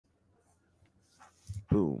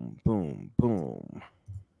Boom, boom, boom.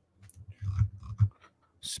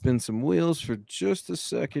 Spin some wheels for just a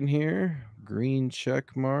second here. Green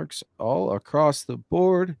check marks all across the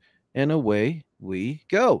board. And away we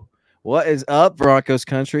go. What is up, Broncos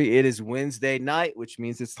country? It is Wednesday night, which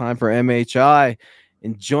means it's time for MHI.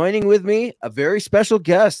 And joining with me, a very special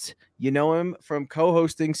guest. You know him from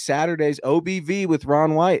co-hosting Saturday's OBV with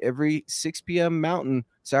Ron White every 6 p.m. Mountain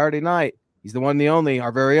Saturday night. He's the one and the only,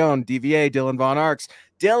 our very own DVA, Dylan Von Arks.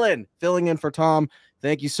 Dylan, filling in for Tom.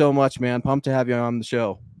 Thank you so much, man. Pumped to have you on the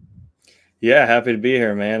show. Yeah, happy to be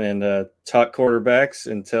here, man, and talk quarterbacks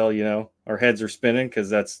until, our heads are spinning, because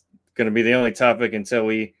that's going to be the only topic until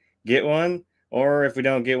we get one. Or if we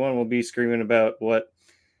don't get one, we'll be screaming about what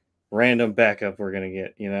random backup we're going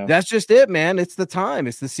to get. That's just it, man. It's the time.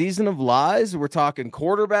 It's the season of lies. We're talking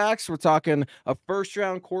quarterbacks. We're talking a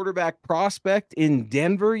first-round quarterback prospect in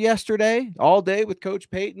Denver yesterday, all day with Coach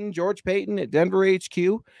Payton, George Payton at Denver HQ.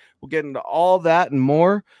 We'll get into all that and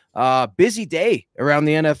more. Busy day around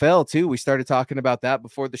the NFL, too. We started talking about that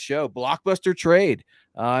before the show. Blockbuster trade.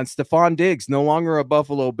 And Stephon Diggs, no longer a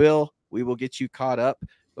Buffalo Bill. We will get you caught up.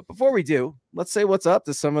 But before we do, let's say what's up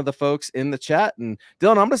to some of the folks in the chat. And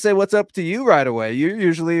Dylan, I'm going to say what's up to you right away. You're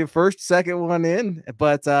usually first, second one in.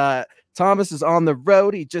 But Thomas is on the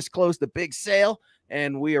road. He just closed a big sale.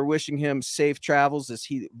 And we are wishing him safe travels as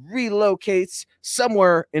he relocates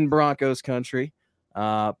somewhere in Broncos country.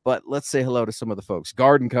 But let's say hello to some of the folks.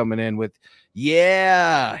 Garden coming in with,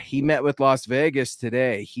 he met with Las Vegas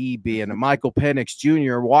today. He being a Michael Penix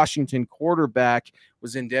Jr., Washington quarterback,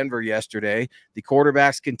 was in Denver yesterday. The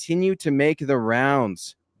quarterbacks continue to make the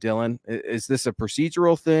rounds. Dylan, is this a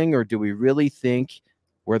procedural thing, or do we really think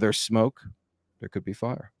where there's smoke, there could be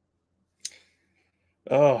fire?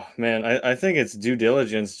 Oh, man, I think it's due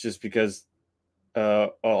diligence, just because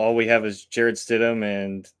all we have is Jared Stidham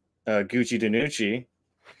and Gucci Danucci,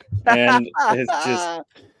 and it's just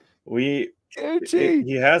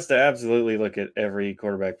he has to absolutely look at every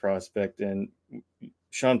quarterback prospect, and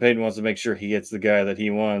Sean Payton wants to make sure he gets the guy that he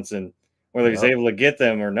wants, and whether he's able to get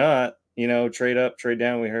them or not, trade up, trade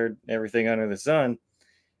down. We heard everything under the sun.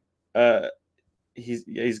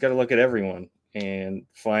 He's got to look at everyone and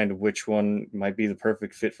find which one might be the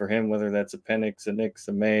perfect fit for him, whether that's a Penix, a Nix,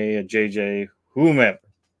 a May, a JJ, whomever.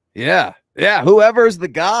 Yeah, whoever's the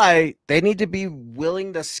guy, they need to be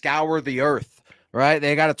willing to scour the earth, right?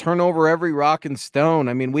 They got to turn over every rock and stone.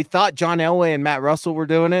 I mean, we thought John Elway and Matt Russell were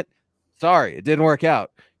doing it. Sorry, it didn't work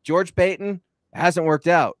out. George Payton hasn't worked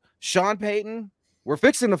out. Sean Payton, we're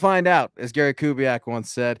fixing to find out, as Gary Kubiak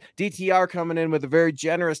once said. DTR coming in with a very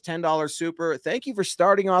generous $10 super. Thank you for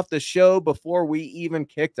starting off the show before we even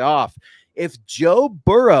kicked off. If Joe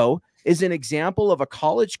Burrow is an example of a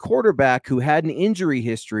college quarterback who had an injury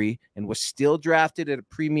history and was still drafted at a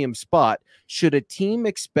premium spot, should a team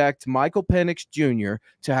expect Michael Penix Jr.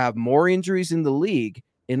 to have more injuries in the league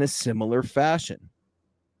in a similar fashion?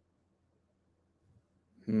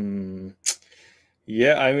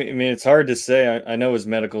 Yeah, I mean, it's hard to say. I know his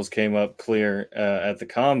medicals came up clear at the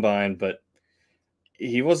combine, but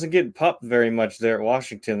he wasn't getting popped very much there at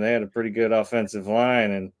Washington. They had a pretty good offensive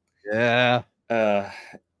line, and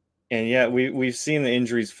we've seen the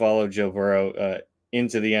injuries follow Joe Burrow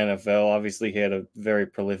into the NFL. Obviously, he had a very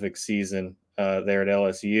prolific season there at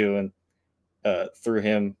LSU, and threw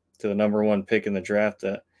him to the number one pick in the draft.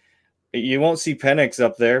 You won't see Penix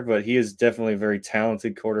up there, but he is definitely a very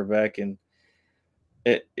talented quarterback, and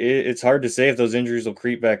it's hard to say if those injuries will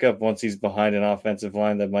creep back up once he's behind an offensive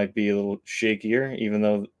line that might be a little shakier, even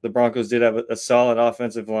though the Broncos did have a solid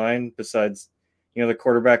offensive line, besides, the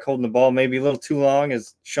quarterback holding the ball maybe a little too long,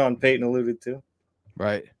 as Sean Payton alluded to.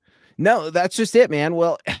 Right. No, that's just it, man.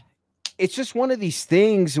 Well, it's just one of these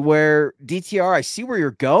things where, DTR, I see where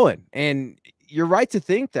you're going, and you're right to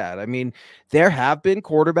think that. I mean, there have been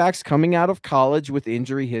quarterbacks coming out of college with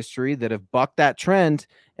injury history that have bucked that trend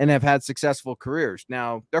and have had successful careers.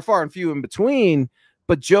 Now, they're far and few in between,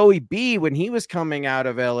 but Joey B, when he was coming out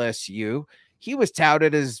of LSU, he was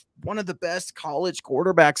touted as one of the best college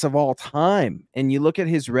quarterbacks of all time. And you look at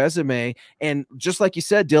his resume, and just like you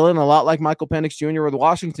said, Dylan, a lot like Michael Penix Jr. with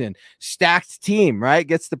Washington, stacked team, right?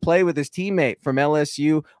 Gets to play with his teammate from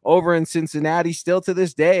LSU over in Cincinnati still to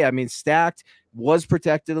this day. I mean, stacked, was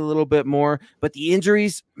protected a little bit more, but the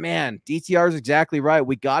injuries, man, DTR is exactly right.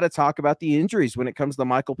 We got to talk about the injuries when it comes to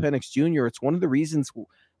Michael Penix Jr. It's one of the reasons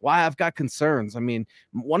why I've got concerns. I mean,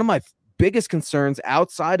 one of my biggest concerns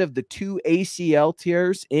outside of the 2 ACL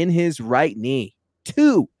tears in his right knee,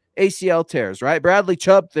 2 ACL tears, right? Bradley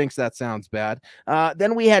Chubb thinks that sounds bad.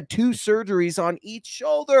 Then we had 2 surgeries on each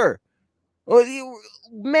shoulder. Well,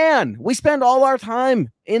 man, we spend all our time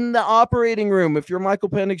in the operating room if you're Michael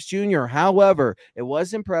Penix Jr. However, it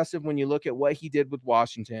was impressive when you look at what he did with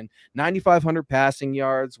Washington. 9,500 passing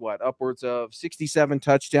yards, upwards of 67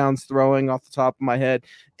 touchdowns throwing off the top of my head.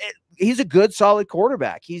 He's a good, solid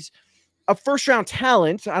quarterback. He's a first-round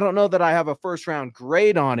talent. I don't know that I have a first-round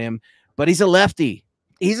grade on him, but he's a lefty.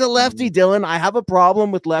 He's a lefty, Dylan. I have a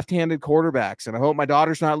problem with left-handed quarterbacks, and I hope my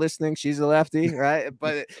daughter's not listening. She's a lefty, right?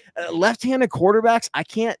 But left-handed quarterbacks, I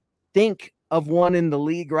can't think of one in the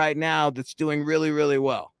league right now that's doing really, really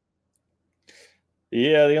well.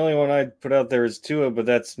 Yeah, the only one I'd put out there is Tua, but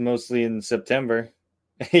that's mostly in September.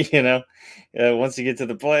 Once you get to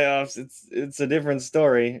the playoffs, it's a different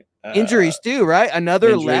story. Injuries too, right?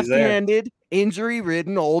 Another left-handed,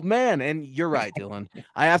 injury-ridden old man. And you're right, Dylan.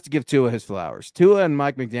 I have to give Tua his flowers. Tua and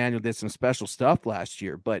Mike McDaniel did some special stuff last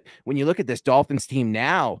year, but when you look at this Dolphins team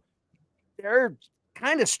now, they're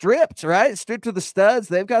kind of stripped, right? Stripped to the studs.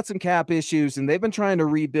 They've got some cap issues, and they've been trying to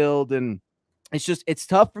rebuild, and it's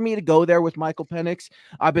tough for me to go there with Michael Penix.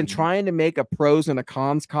 I've been trying to make a pros and a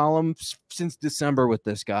cons column since December with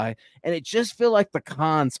this guy, and it just feel like the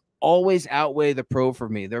cons always outweigh the pro for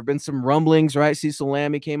me. There have been some rumblings, right? Cecil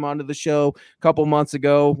Lammy came onto the show a couple months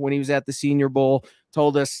ago when he was at the Senior Bowl,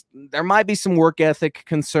 told us there might be some work ethic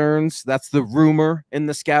concerns. That's the rumor in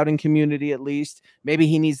the scouting community, at least. Maybe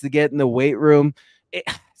he needs to get in the weight room.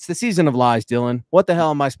 It's the season of lies, Dylan. What the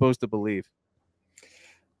hell am I supposed to believe?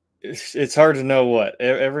 It's hard to know what.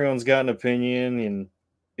 Everyone's got an opinion, and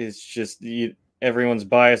it's just everyone's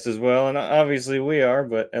biased as well. And obviously we are,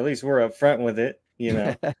 but at least we're upfront with it.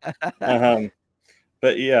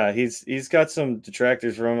 But yeah, he's got some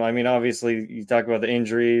detractors from him. I mean, obviously you talk about the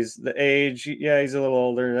injuries, the age. Yeah, he's a little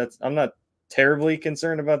older. I'm not terribly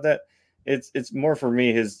concerned about that. It's more for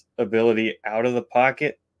me his ability out of the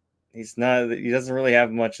pocket. He doesn't really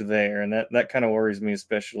have much there, and that kind of worries me,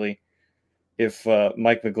 especially if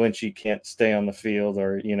Mike McGlinchey can't stay on the field,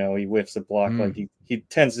 or he whiffs a block like he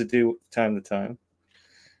tends to do time to time.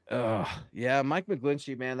 Yeah, Mike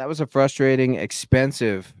McGlinchey, man, that was a frustrating,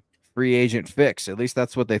 expensive free agent fix. At least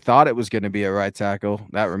that's what they thought it was going to be at right tackle.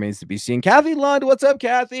 That remains to be seen. Kathy Lund, what's up,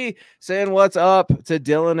 Kathy? Saying what's up to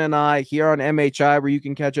Dylan and I here on MHI, where you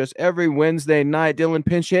can catch us every Wednesday night. Dylan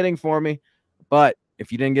pinch hitting for me. But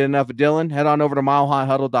if you didn't get enough of Dylan, head on over to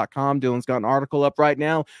milehighhuddle.com. Dylan's got an article up right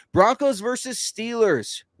now. Broncos versus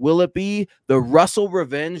Steelers. Will it be the Russell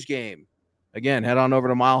revenge game? Again, head on over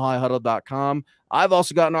to milehighhuddle.com. I've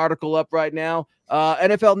also got an article up right now.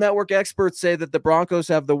 NFL Network experts say that the Broncos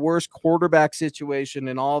have the worst quarterback situation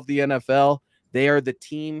in all of the NFL. They are the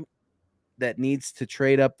team that needs to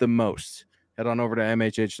trade up the most. Head on over to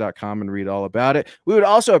MHH.com and read all about it. We would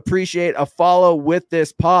also appreciate a follow with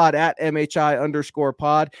this pod at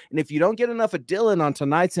MHI_pod. And if you don't get enough of Dylan on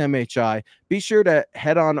tonight's MHI, be sure to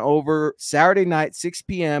head on over Saturday night, 6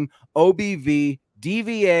 p.m., OBV,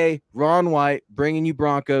 DVA, Ron White, bringing you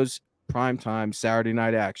Broncos primetime Saturday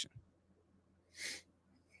night action.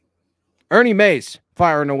 Ernie Mays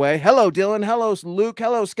firing away. Hello, Dylan. Hello, Luke.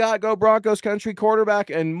 Hello, Scott. Go Broncos country, quarterback,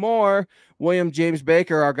 and more. William James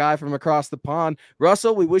Baker, our guy from across the pond.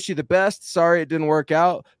 Russell, we wish you the best. Sorry it didn't work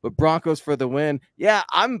out, but Broncos for the win. Yeah,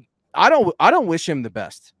 I don't wish him the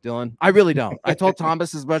best, Dylan. I really don't. I told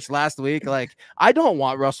Thomas as much last week. Like, I don't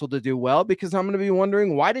want Russell to do well, because I'm going to be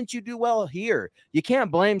wondering, why didn't you do well here? You can't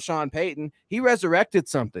blame Sean Payton. He resurrected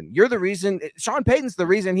something. You're the reason. Sean Payton's the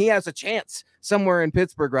reason he has a chance somewhere in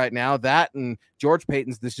Pittsburgh right now. That and George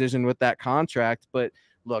Payton's decision with that contract. But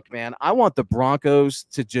look, man, I want the Broncos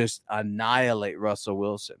to just annihilate Russell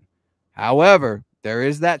Wilson. However, there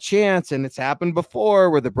is that chance, and it's happened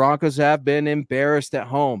before, where the Broncos have been embarrassed at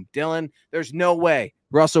home. Dylan, there's no way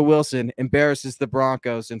Russell Wilson embarrasses the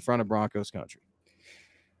Broncos in front of Broncos country.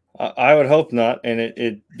 I would hope not, and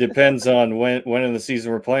it depends on when in the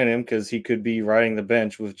season we're playing him, because he could be riding the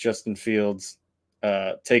bench with Justin Fields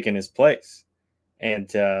taking his place.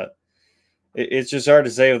 And it's just hard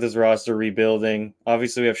to say with his roster rebuilding.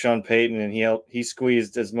 Obviously, we have Sean Payton, and he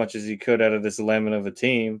squeezed as much as he could out of this lemon of a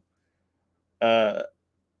team. I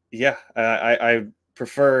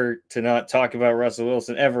prefer to not talk about Russell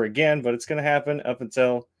Wilson ever again, but it's going to happen up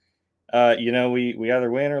until, we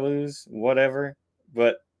either win or lose, whatever.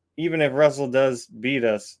 But even if Russell does beat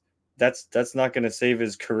us, that's not going to save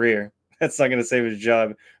his career. That's not going to save his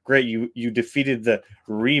job. Great, you defeated the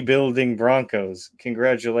rebuilding Broncos.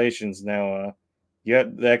 Congratulations. Now, you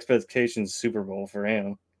had the expectations Super Bowl for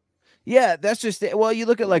him. Yeah, that's just it. Well, you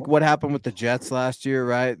look at like what happened with the Jets last year,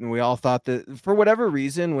 right? And we all thought that for whatever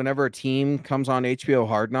reason, whenever a team comes on HBO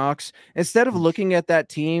Hard Knocks, instead of looking at that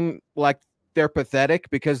team like they're pathetic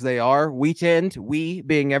because they are. We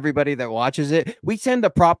being everybody that watches it, we tend to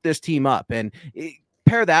prop this team up and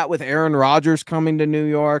pair that with Aaron Rodgers coming to New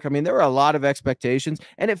York. I mean, there were a lot of expectations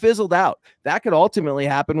and it fizzled out. That could ultimately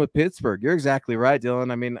happen with Pittsburgh. You're exactly right,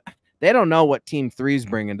 Dylan. I mean, they don't know what Team 3's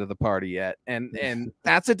bringing to the party yet, and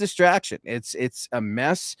that's a distraction. It's a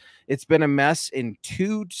mess. It's been a mess in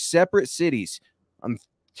two separate cities,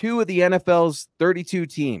 two of the NFL's 32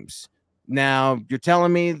 teams. Now, you're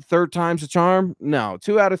telling me third time's a charm? No,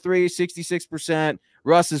 2 out of 3, 66%.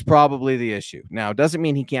 Russ is probably the issue. Now, it doesn't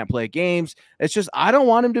mean he can't play games. It's just I don't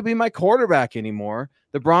want him to be my quarterback anymore.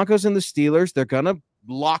 The Broncos and the Steelers, they're going to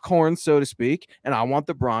lock horns, so to speak, and I want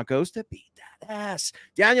the Broncos to beat that ass.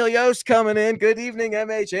 Daniel Yost coming in. Good evening,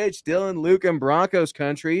 MHH, Dylan, Luke, and Broncos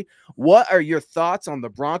country. What are your thoughts on the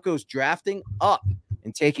Broncos drafting up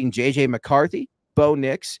and taking J.J. McCarthy, Bo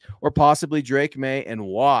Nix, or possibly Drake May, and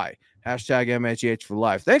why? Hashtag MHH for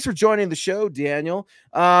life. Thanks for joining the show, Daniel.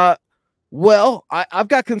 Well, I've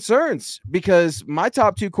got concerns because my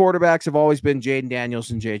top 2 quarterbacks have always been Jaden Daniels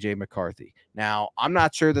and J.J. McCarthy. Now, I'm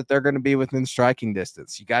not sure that they're going to be within striking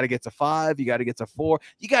distance. You got to get to 5. You got to get to 4.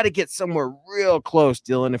 You got to get somewhere real close,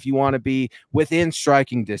 Dylan, if you want to be within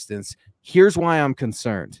striking distance. Here's why I'm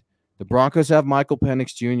concerned. The Broncos have Michael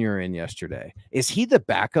Penix Jr. in yesterday. Is he the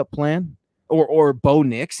backup plan? Or Bo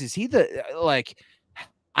Nix? Is he the, like,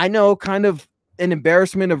 I know kind of an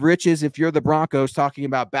embarrassment of riches if you're the Broncos talking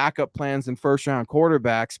about backup plans and first round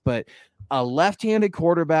quarterbacks, but a left-handed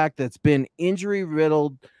quarterback that's been injury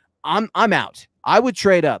riddled, I'm out. I would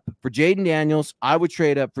trade up for Jaden Daniels. I would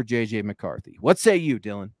trade up for JJ McCarthy. What say you,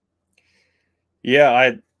 Dylan?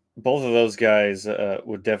 Yeah, both of those guys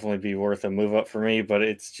would definitely be worth a move up for me, but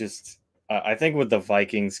it's just I think with the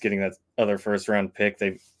Vikings getting that other first round pick,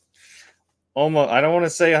 they've almost, I don't want to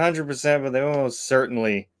say 100%, but they almost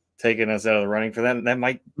certainly taken us out of the running for that. And that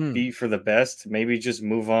might be for the best. Maybe just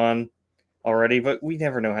move on already, but we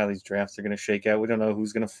never know how these drafts are going to shake out. We don't know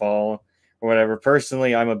who's going to fall or whatever.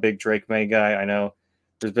 Personally, I'm a big Drake May guy. I know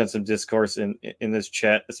there's been some discourse in this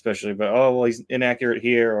chat, especially about, oh, well, he's inaccurate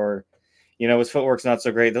here, or, you know, his footwork's not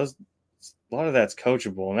so great. A lot of that's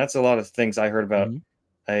coachable. And that's a lot of things I heard about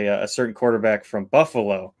a certain quarterback from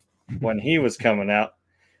Buffalo when he was coming out.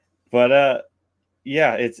 But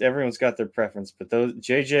yeah, everyone's got their preference, but those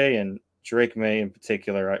JJ and Drake May in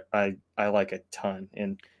particular, I like a ton.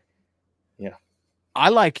 And yeah, I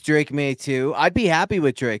like Drake May too. I'd be happy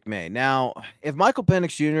with Drake May. Now, if Michael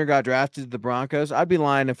Penix Jr. got drafted to the Broncos, I'd be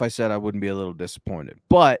lying if I said I wouldn't be a little disappointed.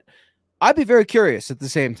 But I'd be very curious at the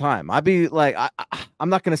same time. I'd be like, I'm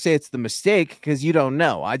not going to say it's the mistake because you don't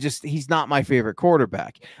know. He's not my favorite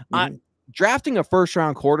quarterback. Drafting a first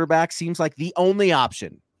round quarterback seems like the only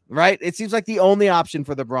option. Right? It seems like the only option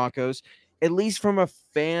for the Broncos, at least from a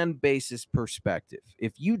fan basis perspective.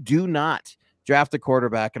 If you do not draft a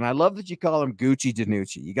quarterback, and I love that you call him Gucci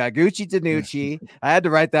Danucci. You got Gucci Danucci. I had to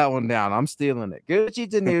write that one down. I'm stealing it. Gucci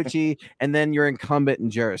Danucci, and then your incumbent in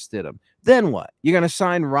Jarrett Stidham. Then what? You're going to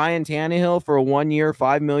sign Ryan Tannehill for a 1-year,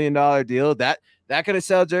 $5 million deal? That going to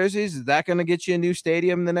sell jerseys? Is that going to get you a new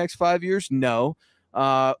stadium in the next 5 years? No.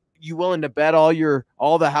 You willing to bet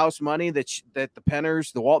all the house money that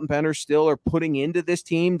the Walton Penners still are putting into this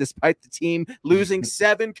team, despite the team losing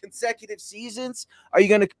 7 consecutive seasons? Are you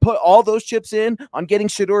going to put all those chips in on getting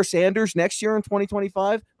Shedeur Sanders next year in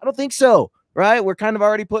 2025? I don't think so. Right? We're kind of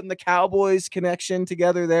already putting the Cowboys connection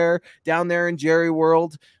together there, down there in Jerry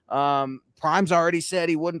World. Prime's already said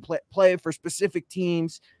he wouldn't play for specific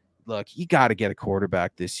teams. Look, you got to get a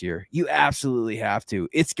quarterback this year. You absolutely have to.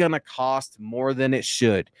 It's going to cost more than it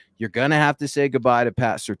should. You're going to have to say goodbye to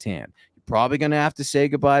Pat Surtain. You're probably going to have to say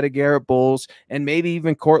goodbye to Garrett Bowles and maybe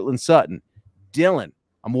even Cortland Sutton. Dylan,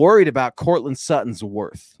 I'm worried about Cortland Sutton's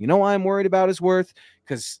worth. You know why I'm worried about his worth?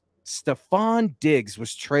 Because Stephon Diggs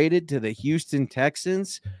was traded to the Houston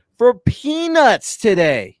Texans for peanuts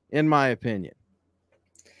today, in my opinion.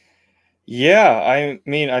 Yeah, I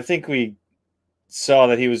mean, I think we saw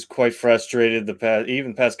that he was quite frustrated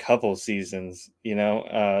the past couple seasons, you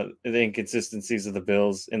know, the inconsistencies of the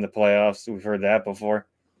Bills in the playoffs. We've heard that before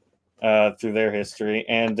through their history.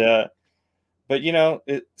 And but, you know,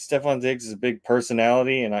 Stephon Diggs is a big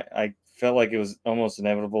personality, and I felt like it was almost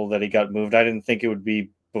inevitable that he got moved. I didn't think it would be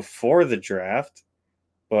before the draft,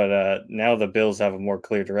 but now the Bills have a more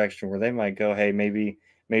clear direction where they might go, hey, maybe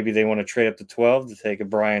they want to trade up to 12 to take a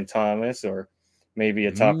Brian Thomas, or maybe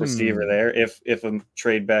a top receiver there if a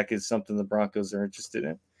trade back is something the Broncos are interested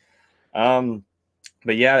in.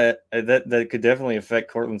 But yeah, that could definitely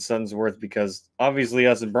affect Cortland Sutton's worth, because obviously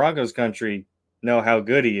us in Broncos country know how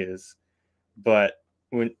good he is, but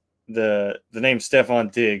when the name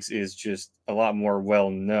Stephon Diggs is just a lot more well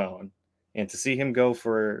known, And to see him go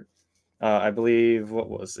for, I believe, what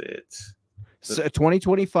was it? So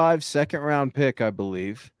 2025 second round pick, I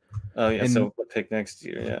believe. Oh yeah, And so a pick next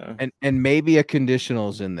year, yeah. and maybe a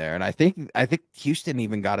conditionals in there. And I think Houston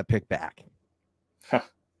even got a pick back. Huh.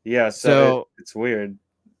 Yeah, So it's weird.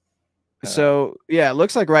 So yeah, it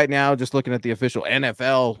looks like right now, just looking at the official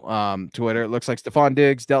NFL Twitter, it looks like Stephon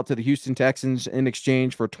Diggs dealt to the Houston Texans in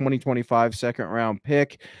exchange for 2025 second round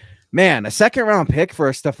pick. Man, a second round pick for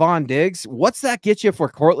a Stephon Diggs. What's that get you for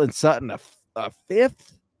Cortland Sutton? A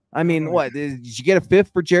fifth? I mean, what did you get a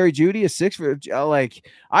fifth for Jerry Jeudy? A sixth for like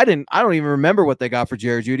I don't even remember what they got for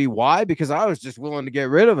Jerry Jeudy. Why? Because I was just willing to get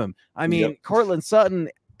rid of him. I mean, Cortland Sutton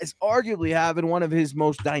is arguably having one of his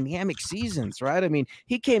most dynamic seasons, right? I mean,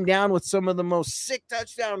 he came down with some of the most sick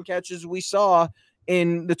touchdown catches we saw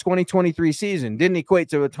in the 2023 season. Didn't equate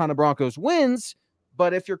to a ton of Broncos wins,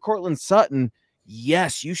 but if you're Cortland Sutton,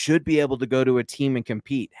 yes, you should be able to go to a team and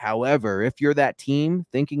compete. However, if you're that team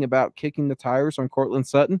thinking about kicking the tires on Cortland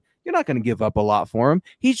Sutton, you're not going to give up a lot for him.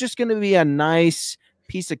 He's just going to be a nice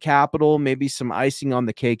piece of capital, maybe some icing on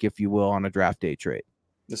the cake, if you will, on a draft day trade.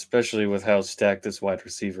 Especially with how stacked this wide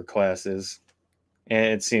receiver class is.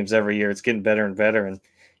 And it seems every year it's getting better and better, and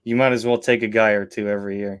you might as well take a guy or two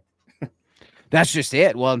every year. That's just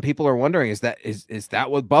it. Well, and people are wondering, is that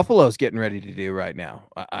what Buffalo's getting ready to do right now?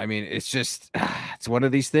 I mean, it's just, it's one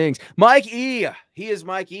of these things. Mike E. He is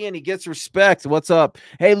Mike E. and he gets respect. What's up?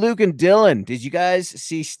 Hey, Luke and Dylan, did you guys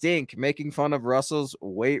see Stink making fun of Russell's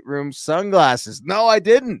weight room sunglasses? No, I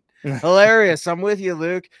didn't. Hilarious. I'm with you,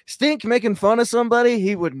 Luke. Stink making fun of somebody?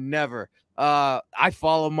 He would never. I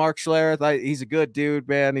follow Mark Schlereth. He's a good dude,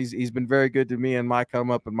 man. He's been very good to me in my come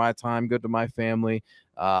up and my time, good to my family.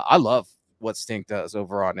 I love what Stink does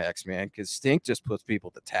over on X, man, because Stink just puts people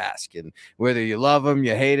to task, and whether you love him,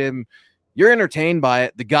 you hate him, you're entertained by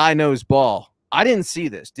it. The guy knows ball. I didn't see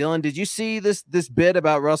this. Dylan, did you see this bit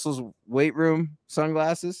about Russell's weight room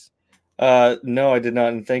sunglasses? No, I did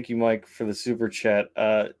not, and thank you, Mike, for the super chat.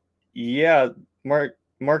 Yeah,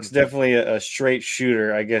 Mark's definitely a straight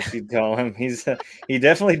shooter, I guess you'd call him. He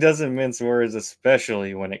definitely doesn't mince words,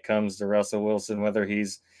 especially when it comes to Russell Wilson, whether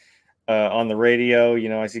he's on the radio,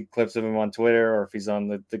 I see clips of him on Twitter, or if he's on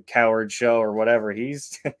the Coward Show or whatever,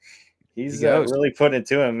 he's really putting it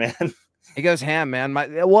to him, man. He goes ham, man.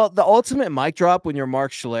 The ultimate mic drop when you're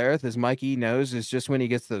Mark Schlereth, as Mike E knows, is just when he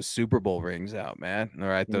gets those Super Bowl rings out, man. All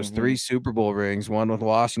right, those 3 Super Bowl rings, one with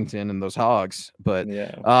Washington and those Hogs. But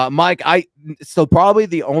Mike, so probably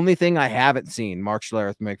the only thing I haven't seen Mark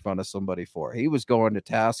Schlereth make fun of somebody for. He was going to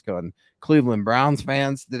task on Cleveland Browns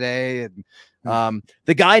fans today, and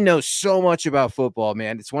the guy knows so much about football,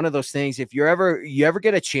 man. It's one of those things. If you ever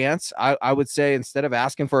get a chance, I would say, instead of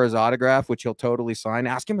asking for his autograph, which he'll totally sign,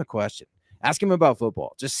 ask him a question. Ask him about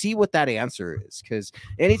football. Just see what that answer is. Because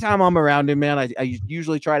anytime I'm around him, man, I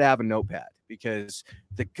usually try to have a notepad, because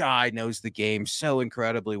the guy knows the game so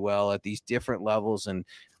incredibly well at these different levels. And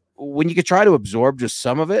when you could try to absorb just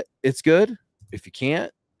some of it, it's good. If you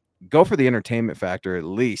can't, go for the entertainment factor, at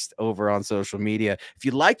least over on social media. If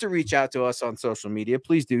you'd like to reach out to us on social media,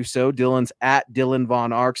 please do so. Dylan's at Dylan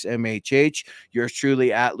Von Arks, MHH. Yours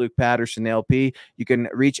truly at Luke Patterson, LP. You can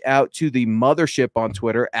reach out to the mothership on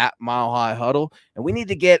Twitter at Mile High Huddle. And we need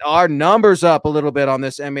to get our numbers up a little bit on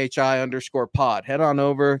this MHI_pod. Head on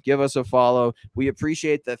over, give us a follow. We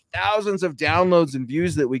appreciate the thousands of downloads and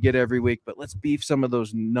views that we get every week, but let's beef some of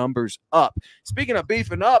those numbers up. Speaking of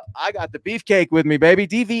beefing up, I got the beefcake with me, baby.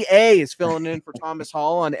 DVA is filling in for Thomas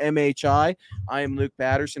Hall on MHI. I am Luke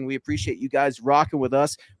Patterson. We appreciate you guys rocking with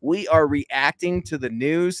us. We are reacting to the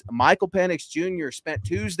news. Michael Penix Jr. spent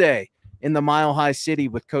Tuesday in the Mile High City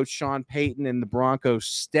with Coach Sean Payton and the Broncos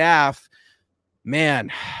staff.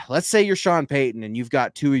 Man, let's say you're Sean Payton and you've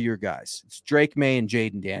got 2 of your guys. It's Drake May and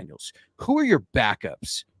Jaden Daniels. Who are your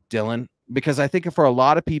backups, Dylan? Because I think for a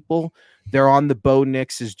lot of people, they're on the Bo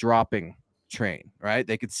Nix is dropping train, right?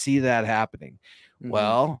 They could see that happening.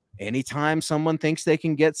 Well, anytime someone thinks they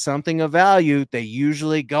can get something of value, they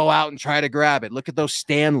usually go out and try to grab it. Look at those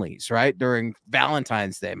Stanleys, right? During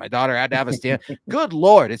Valentine's Day, my daughter had to have a Stanley. Good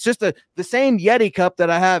Lord. It's just the same Yeti cup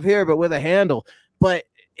that I have here, but with a handle. But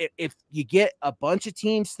if you get a bunch of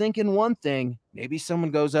teams thinking one thing, maybe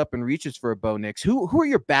someone goes up and reaches for a Bo Nix. Who are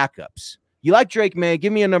your backups? You like Drake May?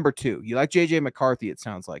 Give me a number 2. You like JJ McCarthy? It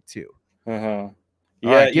sounds like too. Yeah.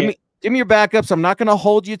 All right, give me your backups. I'm not going to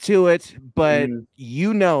hold you to it, but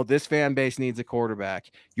this fan base needs a quarterback.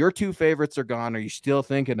 Your 2 favorites are gone. Are you still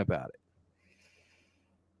thinking about it?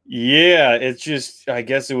 Yeah, it's just, I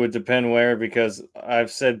guess it would depend where, because I've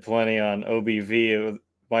said plenty on OBV.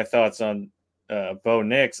 My thoughts on Bo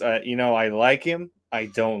Nix. I like him. I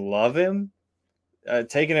don't love him.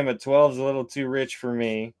 taking him at 12 is a little too rich for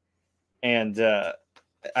me. And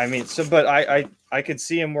I mean, so but I could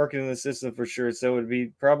see him working in the system for sure. So it would be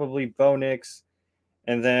probably Bo Nix,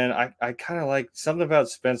 and then I kind of like something about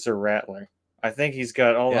Spencer Rattler. I think he's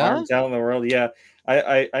got all the arm talent in the world. Yeah,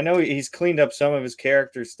 I know he's cleaned up some of his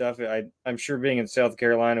character stuff. I'm sure being in South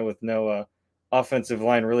Carolina with no offensive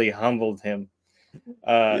line really humbled him.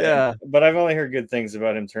 But I've only heard good things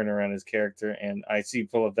about him turning around his character, and I see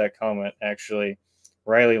pull up that comment actually.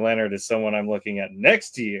 Riley Leonard is someone I'm looking at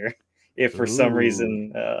next year if for some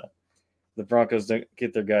reason the Broncos don't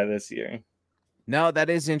get their guy this year. No, that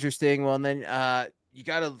is interesting. Well, and then you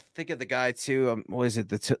got to think of the guy too. What is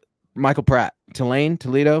it? Michael Pratt,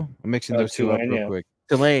 Toledo. I'm mixing those two up real quick.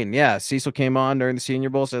 Tulane, yeah. Cecil came on during the Senior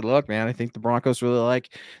Bowl, said, "Look, man, I think the Broncos really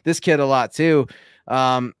like this kid a lot too.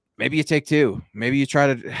 Maybe you take 2. Maybe you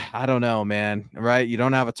try to, I don't know, man, right? You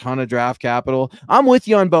don't have a ton of draft capital. I'm with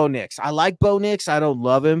you on Bo Nix. I like Bo Nix. I don't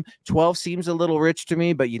love him. 12 seems a little rich to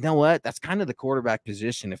me, but you know what? That's kind of the quarterback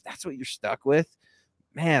position. If that's what you're stuck with,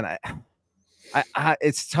 man,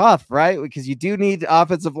 it's tough, right? Because you do need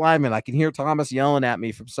offensive linemen. I can hear Thomas yelling at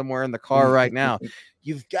me from somewhere in the car right now.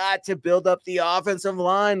 You've got to build up the offensive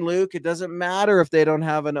line, Luke. It doesn't matter if they don't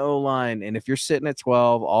have an O-line. And if you're sitting at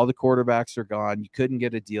 12, all the quarterbacks are gone. You couldn't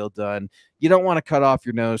get a deal done. You don't want to cut off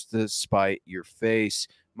your nose to spite your face.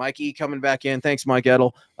 Mike E coming back in. Thanks, Mike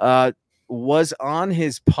Edel. Was on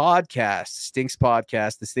his podcast, Stinks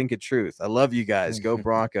Podcast, The Stinking Truth. I love you guys. Go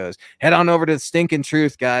Broncos. Head on over to The Stinking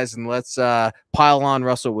Truth, guys, and let's pile on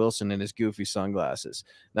Russell Wilson and his goofy sunglasses.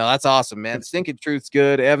 Now, that's awesome, man. The Stinking Truth's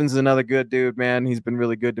good. Evans is another good dude, man. He's been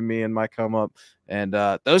really good to me in my come up. And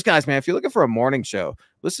those guys, man, if you're looking for a morning show,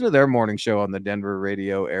 listen to their morning show on the Denver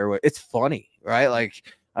radio airway. It's funny, right? Like,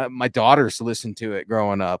 my daughters listened to it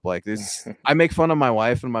growing up. Like this, I make fun of my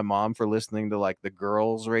wife and my mom for listening to like the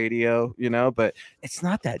girls radio, you know, but it's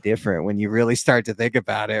not that different when you really start to think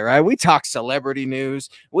about it, right? We talk celebrity news.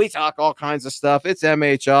 We talk all kinds of stuff. It's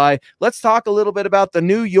MHI. Let's talk a little bit about the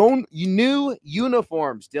new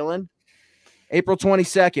uniforms, Dylan. April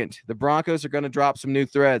 22nd, the Broncos are going to drop some new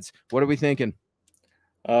threads. What are we thinking?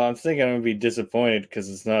 I'm thinking I'm going to be disappointed because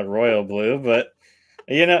it's not royal blue, but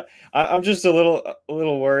you know, I'm just a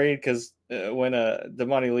little worried because when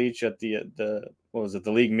Damani Leach at the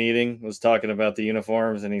league meeting was talking about the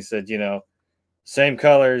uniforms, and he said, you know, same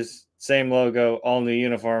colors, same logo, all new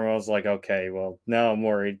uniform. I was like, okay, well, now I'm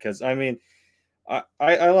worried because I mean,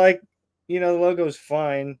 I like, you know, the logo's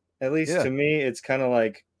fine. At least to me, it's kind of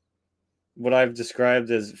like what I've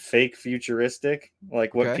described as fake futuristic,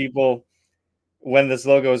 like what people, when this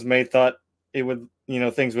logo was made, thought it would, you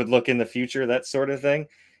know, things would look in the future, that sort of thing.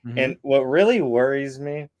 Mm-hmm. And what really worries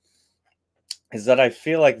me is that I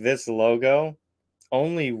feel like this logo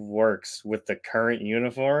only works with the current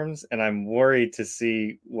uniforms, and I'm worried to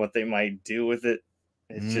see what they might do with it.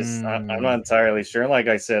 It's just, I'm not entirely sure. And like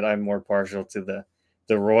I said, I'm more partial to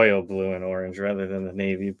the royal blue and orange rather than the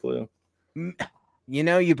navy blue. You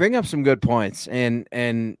know, you bring up some good points,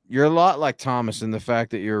 and you're a lot like Thomas in the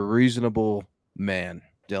fact that you're a reasonable man,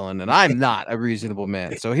 Dylan, and I'm not a reasonable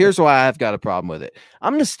man. So here's why I've got a problem with it.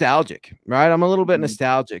 I'm nostalgic, right? I'm a little bit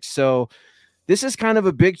nostalgic. So this is kind of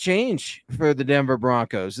a big change for the Denver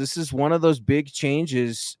Broncos. This is one of those big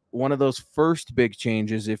changes, one of those first big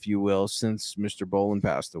changes, if you will, since Mr. Bolin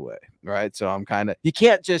passed away, right? So I'm kind of, you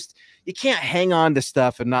can't hang on to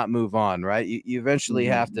stuff and not move on, right? You eventually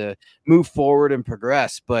have to move forward and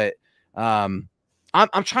progress. But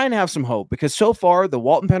I'm trying to have some hope because so far the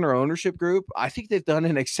Walton Penner ownership group, I think they've done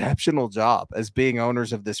an exceptional job as being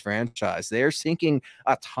owners of this franchise. They're sinking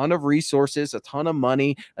a ton of resources, a ton of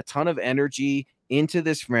money, a ton of energy into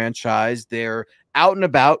this franchise. They're out and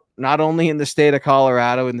about, not only in the state of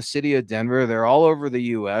Colorado, in the city of Denver, they're all over the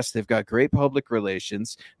U.S. They've got great public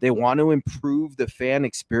relations. They want to improve the fan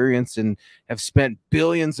experience and have spent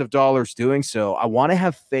billions of dollars doing so. I want to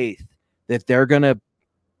have faith that they're going to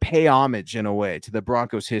pay homage in a way to the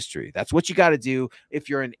Broncos history. That's what you got to do if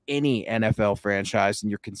you're in any NFL franchise and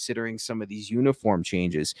you're considering some of these uniform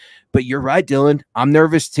changes. But you're right, Dylan. I'm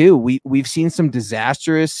nervous too. We've seen some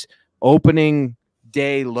disastrous opening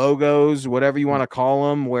day logos, whatever you want to call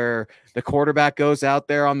them, where the quarterback goes out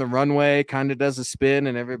there on the runway, kind of does a spin,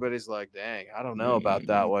 and everybody's like, dang, I don't know about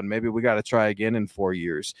that one. Maybe we got to try again in 4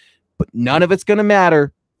 years. But none of it's going to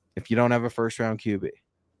matter if you don't have a first-round QB.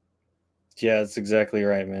 Yeah, that's exactly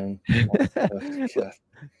right, man.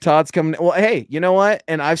 Todd's coming. Well, hey, you know what?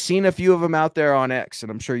 And I've seen a few of them out there on X, and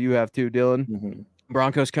I'm sure you have too, Dylan.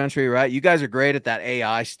 Broncos country, right? You guys are great at that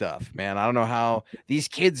AI stuff, man. I don't know how these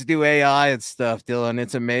kids do AI and stuff, Dylan.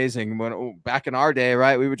 It's amazing. When back in our day,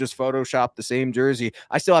 right, we would just Photoshop the same jersey.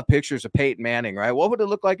 I still have pictures of Peyton Manning, right? What would it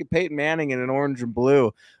look like if Peyton Manning in an orange and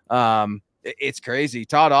blue? It's crazy.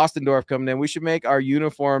 Todd Ostendorf coming in. We should make our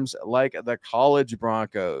uniforms like the college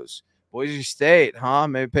Broncos. Boise State, huh?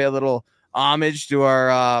 Maybe pay a little homage to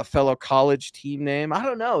our fellow college team name. I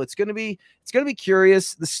don't know. It's gonna be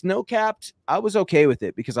curious. The snow capped, I was okay with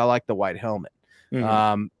it because I like the white helmet.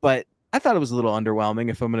 But I thought it was a little underwhelming,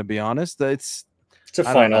 if I'm gonna be honest. It's a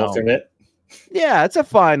fine alternate. Yeah, it's a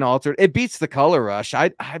fine alternate. It beats the color rush.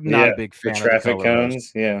 I'm not a big fan of the traffic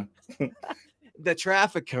cones. Rush. Yeah. The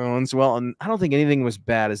traffic cones, well, and I don't think anything was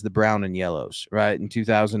bad as the brown and yellows, right? In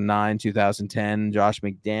 2009, 2010, Josh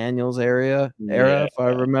McDaniels era, if I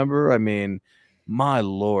remember. I mean, my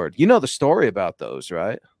Lord. You know the story about those,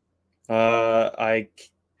 right? I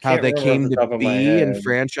how they came to be in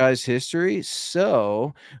franchise history.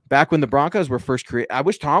 So back when the Broncos were first created, I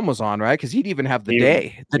wish Tom was on, right? Because he'd even have the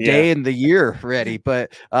day and the year ready.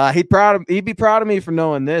 But he'd be proud of me for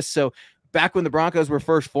knowing this. So back when the Broncos were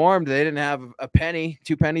first formed, they didn't have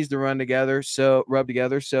two pennies to rub together.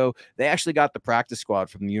 So they actually got the practice squad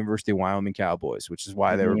from the University of Wyoming Cowboys, which is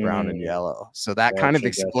why they were brown and yellow. So that kind of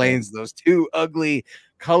explains those two ugly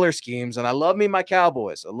color schemes. And I love me my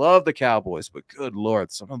Cowboys. I love the Cowboys, but good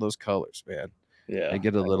Lord, some of those colors, man. Yeah, they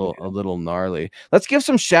get a little gnarly. Let's give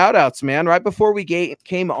some shout outs, man. Right before we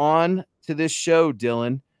came on to this show,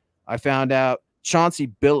 Dylan, I found out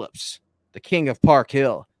Chauncey Billups, the king of Park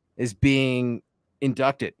Hill, is being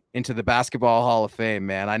inducted into the Basketball Hall of Fame,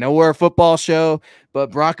 man. I know we're a football show,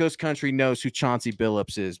 but Broncos country knows who Chauncey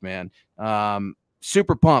Billups is, man.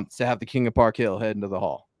 Super pumped to have the king of Park Hill head into the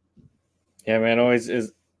Hall. Yeah, man, always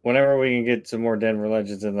is. Whenever we can get some more Denver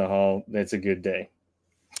legends in the Hall, it's a good day.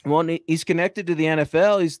 Well, he's connected to the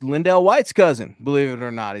NFL. He's Lindell White's cousin, believe it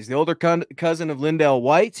or not. He's the older cousin of Lindell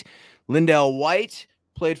White. Lindell White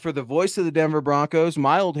played for the voice of the Denver Broncos,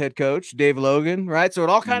 my old head coach, Dave Logan, right? So it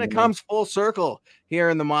all kind of comes full circle here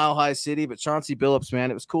in the Mile High City. But Chauncey Billups, man,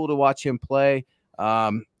 it was cool to watch him play.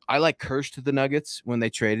 I cursed the Nuggets when they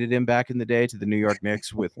traded him back in the day to the New York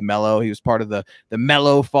Knicks with Melo. He was part of the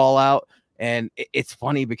Melo fallout. And it's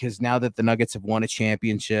funny because now that the Nuggets have won a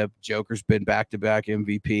championship, Joker's been back-to-back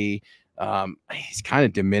MVP. He's kind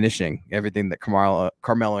of diminishing everything that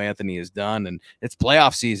Carmelo Anthony has done. And it's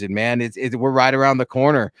playoff season, man. We're right around the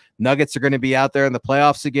corner. Nuggets are going to be out there in the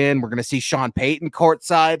playoffs again. We're going to see Sean Payton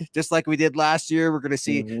courtside, just like we did last year. We're going to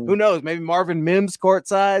see, who knows, maybe Marvin Mims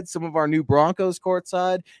courtside, some of our new Broncos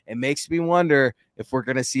courtside. It makes me wonder if we're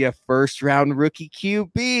going to see a first-round rookie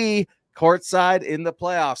QB courtside in the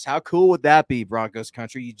playoffs. How cool would that be, Broncos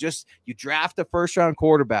country? You draft a first-round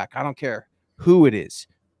quarterback. I don't care who it is.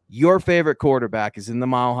 Your favorite quarterback is in the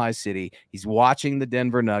Mile High City. He's watching the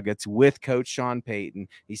Denver Nuggets with Coach Sean Payton.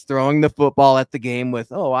 He's throwing the football at the game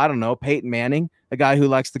with, I don't know, Peyton Manning, a guy who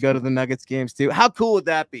likes to go to the Nuggets games too. How cool would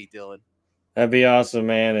that be, Dylan? That'd be awesome,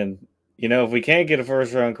 man. And, if we can't get a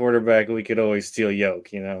first-round quarterback, we could always steal Yoke,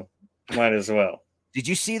 Might as well. Did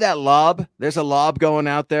you see that lob? There's a lob going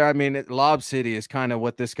out there. I mean, Lob City is kind of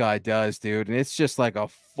what this guy does, dude. And it's just like a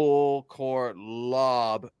full court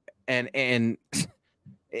lob. And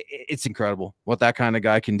it's incredible what that kind of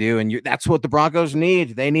guy can do. And that's what the Broncos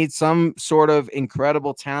need. They need some sort of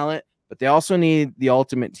incredible talent, but they also need the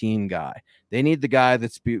ultimate team guy. They need the guy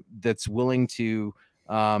that's willing to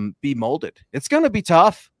be molded. It's going to be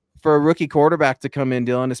tough for a rookie quarterback to come in,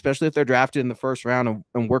 Dylan, especially if they're drafted in the first round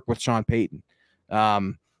and work with Sean Payton.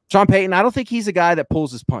 Sean Payton, I don't think he's a guy that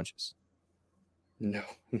pulls his punches. No,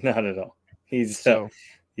 not at all. He's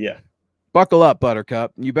yeah. Buckle up,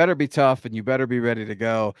 Buttercup. You better be tough and you better be ready to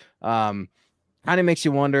go. Kind of makes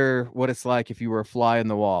you wonder what it's like if you were a fly in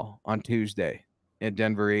the wall on Tuesday at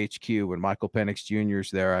Denver HQ when Michael Penix Jr.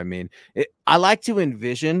 is there. I mean, I like to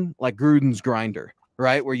envision like Gruden's grinder,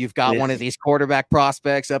 right? Where you've got one of these quarterback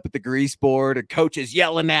prospects up at the grease board and coaches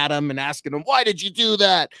yelling at him and asking him, why did you do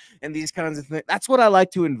that? And these kinds of things. That's what I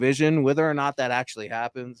like to envision. Whether or not that actually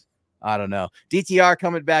happens, I don't know. DTR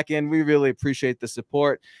coming back in. We really appreciate the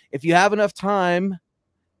support. If you have enough time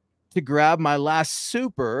to grab my last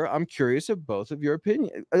super, I'm curious of both of your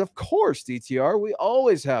opinion. Of course, DTR, we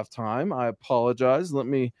always have time. I apologize. Let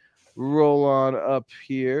me roll on up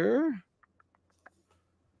here.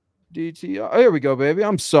 DTR. Oh, here we go, baby.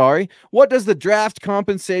 I'm sorry. What does the draft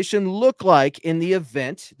compensation look like in the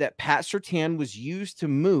event that Pat Surtain was used to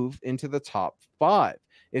move into the top 5?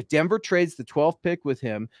 If Denver trades the 12th pick with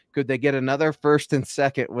him, could they get another first and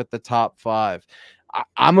second with the top 5?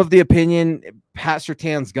 I'm of the opinion Pat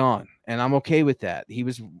Surtain's gone, and I'm okay with that. He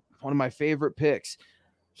was one of my favorite picks.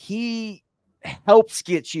 He helps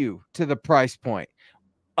get you to the price point.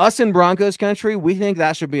 Us in Broncos country, we think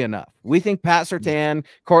that should be enough. We think Pat Surtain,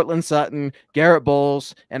 Cortland Sutton, Garrett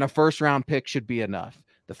Bowles, and a first-round pick should be enough.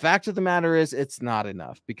 The fact of the matter is it's not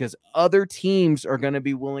enough because other teams are going to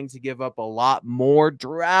be willing to give up a lot more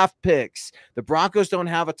draft picks. The Broncos don't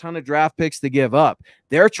have a ton of draft picks to give up.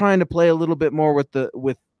 They're trying to play a little bit more with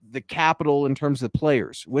the capital in terms of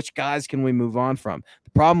players. Which guys can we move on from?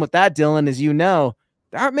 The problem with that, Dylan, is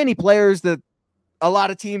there aren't many players that a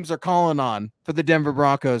lot of teams are calling on for the Denver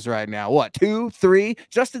Broncos right now. What, 2, 3?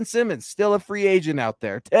 Justin Simmons, still a free agent out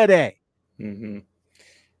there today. Mm-hmm.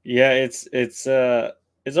 Yeah,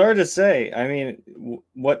 it's hard to say. I mean,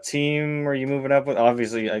 what team are you moving up with?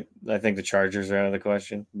 Obviously, I think the Chargers are out of the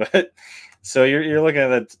question. But so you're looking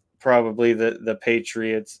at probably the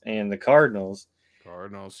Patriots and the Cardinals.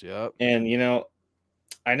 Cardinals, yep. And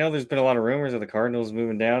I know there's been a lot of rumors of the Cardinals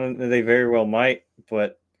moving down, and they very well might.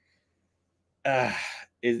 But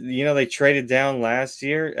they traded down last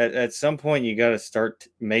year. At some point, you got to start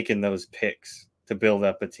making those picks to build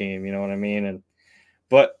up a team. You know what I mean?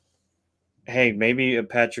 But hey, maybe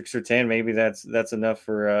Patrick Surtain, maybe that's enough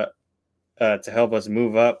for to help us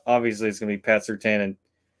move up. Obviously, it's gonna be Pat Surtain and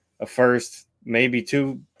a first, maybe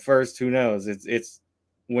 2 firsts. Who knows? It's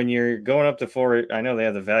when you're going up to 4. I know they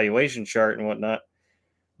have the valuation chart and whatnot,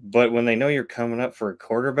 but when they know you're coming up for a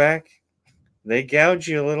quarterback, they gouge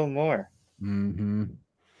you a little more. Mm-hmm.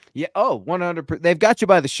 Yeah. Oh, 100%. They've got you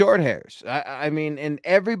by the short hairs. I mean, and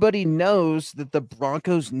everybody knows that the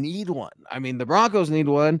Broncos need one. I mean, the Broncos need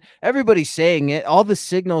one. Everybody's saying it. All the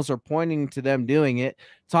signals are pointing to them doing it.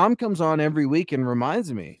 Tom comes on every week and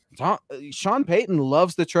reminds me, Sean Payton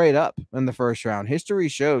loves to trade up in the first round. History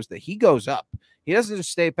shows that he goes up. He doesn't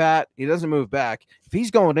just stay pat. He doesn't move back. If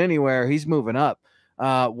he's going anywhere, he's moving up.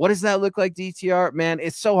 What does that look like, DTR? Man,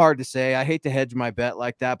 it's so hard to say. I hate to hedge my bet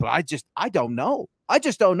like that, but I don't know. I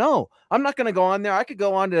just don't know. I'm not going to go on there. I could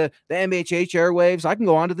go on to the MHH airwaves. I can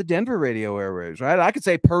go on to the Denver radio airwaves, right? I could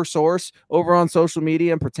say per source over on social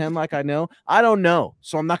media and pretend like I know. I don't know.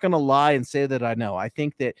 So I'm not going to lie and say that I know. I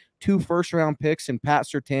think that 2 first-round picks and Pat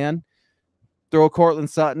Surtain, throw Cortland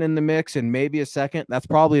Sutton in the mix and maybe a second, that's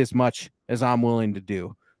probably as much as I'm willing to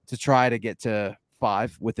do to try to get to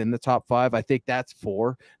 5 within the top 5. I think that's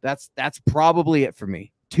 4. That's probably it for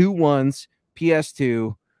me. 2 1s,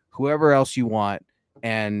 PS2, whoever else you want,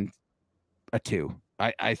 and a 2.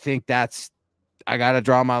 I think I got to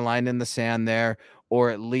draw my line in the sand there, or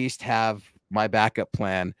at least have my backup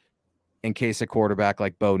plan in case a quarterback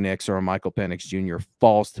like Bo Nix or a Michael Penix Jr.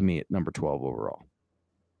 falls to me at number 12 overall.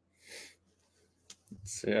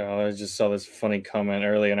 So I just saw this funny comment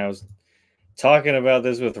earlier, and I was talking about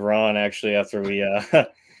this with Ron actually after we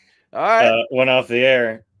went off the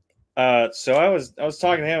air. So I was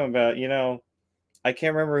talking to him about, I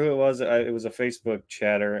can't remember who it was. It was a Facebook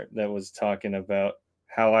chatter that was talking about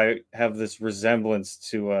how I have this resemblance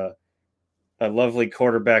to a lovely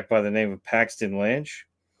quarterback by the name of Paxton Lynch.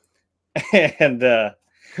 And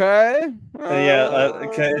okay.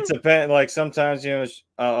 It's like sometimes,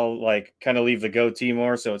 I'll like kind of leave the goatee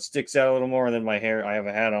more so it sticks out a little more. And then my hair, I have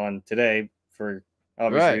a hat on today for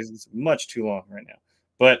obviously it's much too long right now.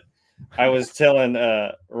 But I was telling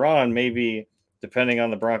Ron, maybe depending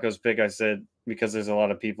on the Broncos pick, I said, because there's a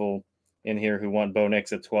lot of people in here who want Bo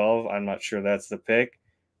Nix at 12. I'm not sure that's the pick.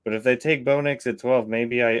 But if they take Bo Nix at 12,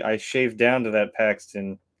 maybe I shave down to that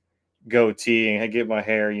Paxton goatee and I get my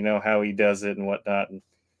hair, how he does it and whatnot. And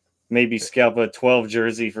maybe scalp a 12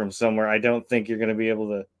 jersey from somewhere. I don't think you're going to be able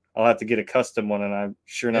to. I'll have to get a custom one, and I'm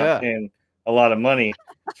sure not paying a lot of money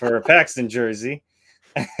for a Paxton jersey.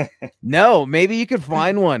 No, maybe you could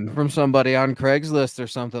find one from somebody on Craigslist or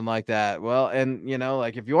something like that. Well, and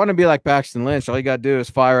like if you want to be like Paxton Lynch, all you got to do is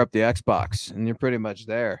fire up the Xbox and you're pretty much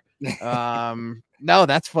there. No,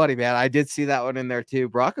 that's funny, man. I did see that one in there too.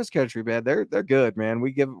 Broncos country, man. They're good, man.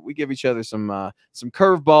 We give each other some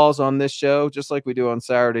curveballs on this show, just like we do on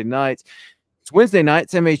Saturday nights. It's Wednesday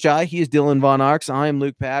nights, MHI. He is Dylan Von Arx. I am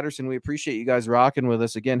Luke Patterson. We appreciate you guys rocking with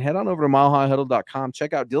us. Again, head on over to milehighhuddle.com.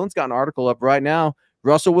 Check out Dylan's got an article up right now.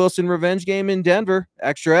 Russell Wilson revenge game in Denver.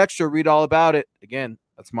 Extra. Read all about it. Again,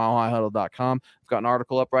 that's milehighhuddle.com. I've got an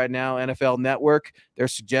article up right now. NFL Network. They're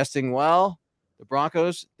suggesting, the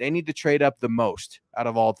Broncos, they need to trade up the most out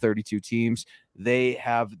of all 32 teams. They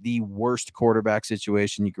have the worst quarterback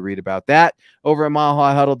situation. You can read about that over at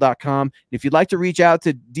milehighhuddle.com. If you'd like to reach out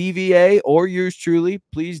to DVA or yours truly,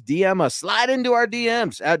 please DM us. Slide into our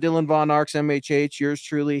DMs at Dylan Von Arx, MHH, yours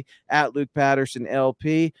truly at Luke Patterson,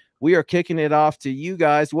 LP. We are kicking it off to you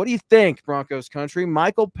guys. What do you think, Broncos country?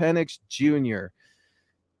 Michael Penix Jr.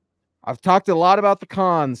 I've talked a lot about the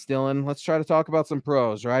cons, Dylan. Let's try to talk about some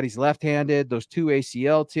pros, right? He's left-handed, those 2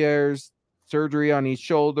 ACL tears, surgery on each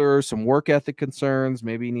shoulder, some work ethic concerns.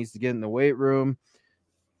 Maybe he needs to get in the weight room.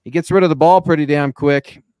 He gets rid of the ball pretty damn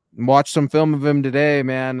quick. Watch some film of him today,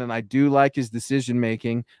 man, and I do like his decision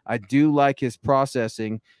making. I do like his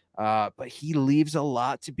processing, but he leaves a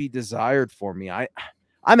lot to be desired for me.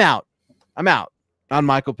 I'm out. I'm out on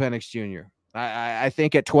Michael Penix Jr. I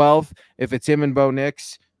think at 12, if it's him and Bo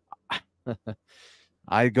Nix,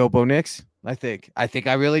 I go Bo Nix. I think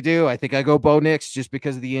I really do. I think I go Bo Nix just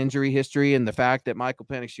because of the injury history and the fact that Michael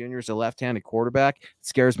Penix Jr. is a left-handed quarterback. It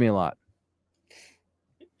scares me a lot.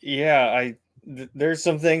 Yeah, there's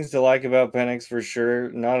some things to like about Penix for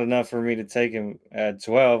sure. Not enough for me to take him at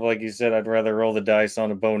 12. Like you said, I'd rather roll the dice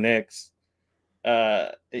on a Bo Nix.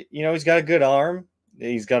 He's got a good arm.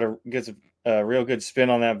 He's gets a real good spin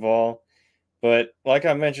on that ball. But like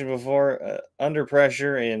I mentioned before, under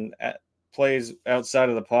pressure and plays outside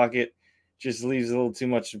of the pocket just leaves a little too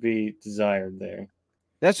much to be desired there.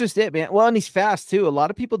 That's just it, man. Well, and he's fast too. A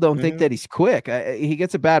lot of people don't think that he's quick. He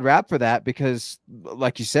gets a bad rap for that because,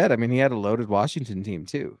 like you said, I mean, he had a loaded Washington team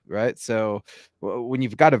too, right? So when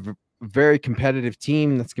you've got a very competitive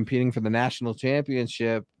team that's competing for the national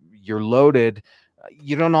championship, you're loaded.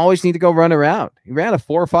 You don't always need to go run around. He ran a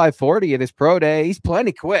 4.5 40 at his pro day. He's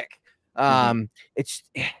plenty quick. It's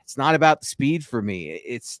not about the speed for me.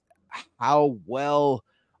 It's how well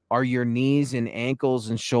are your knees and ankles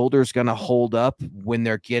and shoulders going to hold up when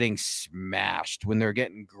they're getting smashed, when they're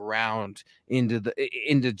getting ground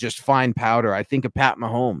into just fine powder? I think of Pat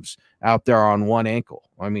Mahomes out there on one ankle.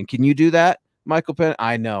 I mean, can you do that, Michael Penn?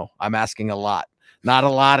 I know I'm asking a lot. Not a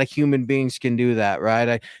lot of human beings can do that,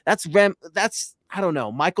 right? That's I don't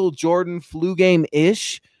know, Michael Jordan flu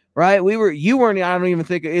game-ish, right? You weren't, I don't even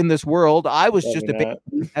think, in this world. I was just a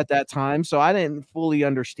baby at that time, so I didn't fully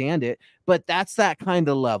understand it. But that's that kind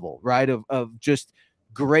of level, right? Of just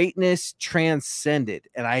greatness transcended.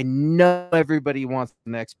 And I know everybody wants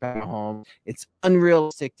the next Pat Mahomes. It's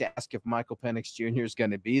unrealistic to ask if Michael Penix Jr. is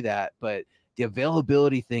going to be that, but the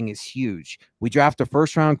availability thing is huge. We draft a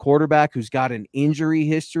first-round quarterback who's got an injury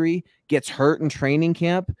history, gets hurt in training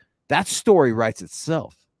camp. That story writes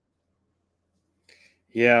itself.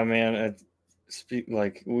 Yeah, man.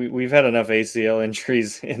 We've had enough ACL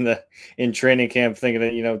injuries in training camp, thinking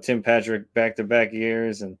that Tim Patrick back-to-back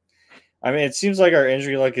years, and I mean it seems like our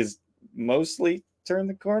injury luck is mostly turned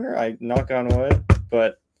the corner. I knock on wood,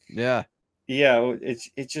 but yeah,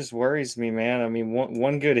 it just worries me, man. I mean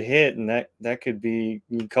one good hit and that could be,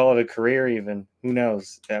 you call it a career even. Who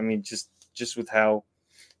knows? I mean just with how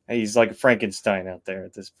he's like a Frankenstein out there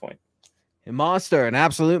at this point. A monster, an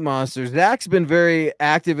absolute monster. Zach's been very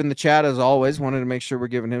active in the chat as always. Wanted to make sure we're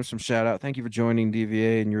giving him some shout out. Thank you for joining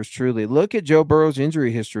DVA and yours truly. Look at Joe Burrow's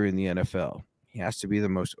injury history in the NFL. He has to be the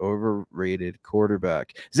most overrated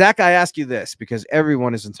quarterback. Zach, I ask you this because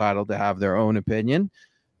everyone is entitled to have their own opinion.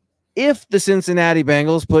 If the Cincinnati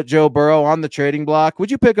Bengals put Joe Burrow on the trading block, would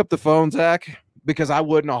you pick up the phone, Zach? Because I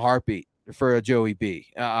wouldn't a heartbeat for a Joey B.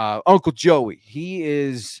 Uncle Joey. He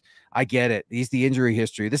is... I get it. He's the injury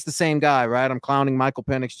history. This is the same guy, right? I'm clowning Michael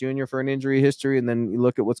Penix Jr. for an injury history, and then you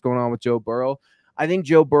look at what's going on with Joe Burrow. I think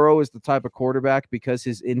Joe Burrow is the type of quarterback because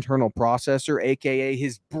his internal processor, a.k.a.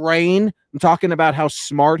 his brain, I'm talking about how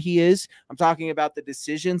smart he is. I'm talking about the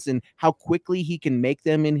decisions and how quickly he can make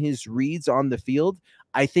them in his reads on the field.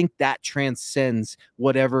 I think that transcends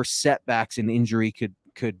whatever setbacks and injury could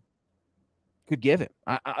give him.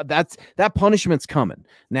 That punishment's coming.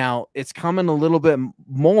 Now it's coming a little bit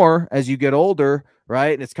more as you get older,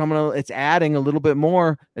 right? It's adding a little bit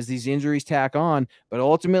more as these injuries tack on. But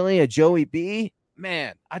ultimately, a Joey B,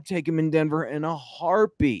 man, I'd take him in Denver in a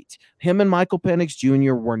heartbeat. Him and Michael Penix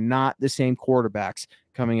Jr. were not the same quarterbacks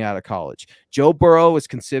coming out of college. Joe Burrow is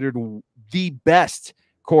considered the best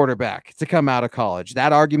quarterback to come out of college.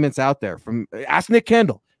 That argument's out there. Ask Nick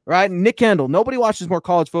Kendall. Right? Nick Kendall. Nobody watches more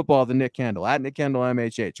college football than Nick Kendall. At Nick Kendall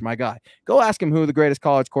MHH, my guy. Go ask him who the greatest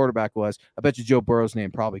college quarterback was. I bet you Joe Burrow's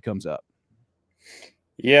name probably comes up.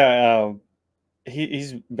 Yeah,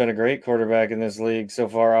 he's been a great quarterback in this league so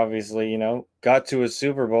far, obviously. Got to a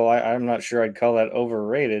Super Bowl. I'm not sure I'd call that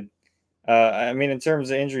overrated. I mean, in terms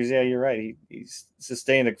of injuries, yeah, you're right. He's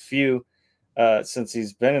sustained a few since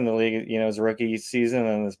he's been in the league, his rookie season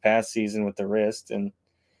and this past season with the wrist.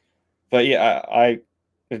 But yeah, I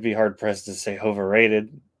it'd be hard pressed to say overrated.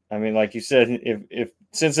 I mean, like you said, if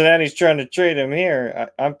Cincinnati's trying to trade him here,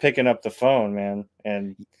 I'm picking up the phone, man.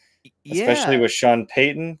 And especially with Sean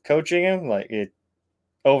Payton coaching him, like it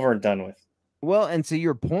over and done with. Well, and to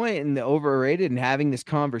your point in the overrated and having this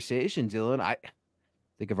conversation, Dylan, I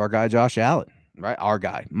think of our guy Josh Allen. right? Our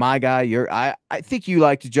guy, my guy. I think you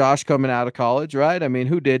liked Josh coming out of college, right? I mean,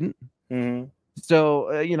 who didn't? Mm-hmm. So,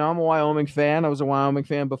 I'm a Wyoming fan. I was a Wyoming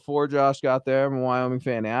fan before Josh got there. I'm a Wyoming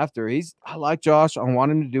fan after. I like Josh. I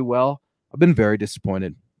want him to do well. I've been very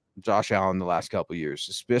disappointed in Josh Allen the last couple of years,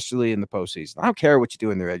 especially in the postseason. I don't care what you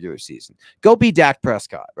do in the regular season. Go be Dak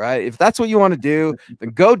Prescott, right? If that's what you want to do,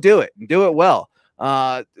 then go do it and do it well.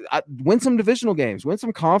 Win some divisional games, win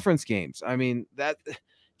some conference games. I mean, that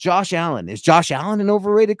Josh Allen, is Josh Allen an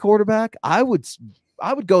overrated quarterback? I would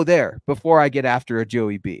go there before I get after a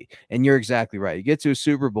Joey B. And you're exactly right. You get to a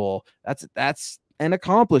Super Bowl, that's an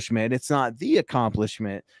accomplishment. It's not the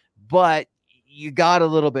accomplishment, but you got a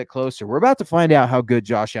little bit closer. We're about to find out how good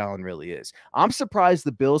Josh Allen really is. I'm surprised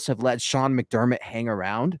the Bills have let Sean McDermott hang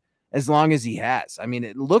around as long as he has. I mean,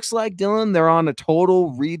 it looks like, Dylan, they're on a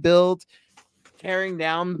total rebuild, tearing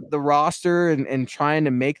down the roster and trying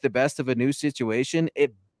to make the best of a new situation.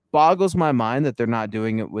 It boggles my mind that they're not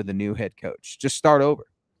doing it with a new head coach. Just start over.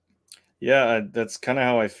 Yeah, that's kind of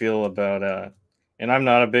how I feel about and I'm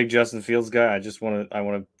not a big Justin Fields guy. I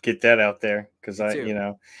want to get that out there because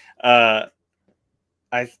uh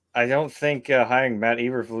I don't think hiring Matt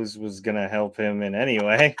Eberflus was going to help him in any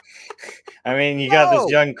way. I mean, you got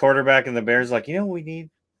this young quarterback and the Bears like, we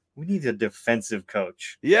need a defensive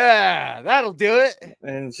coach. Yeah, that'll do it.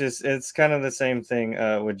 And it's kind of the same thing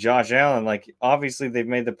with Josh Allen. Like, obviously they've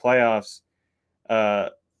made the playoffs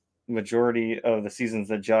majority of the seasons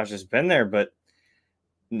that Josh has been there, but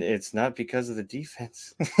it's not because of the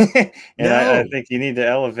defense. And I think you need to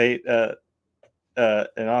elevate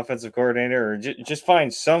an offensive coordinator or just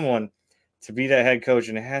find someone to be that head coach,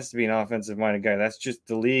 and it has to be an offensive minded guy. That's just,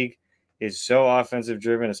 the league is so offensive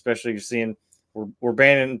driven, especially you're seeing we're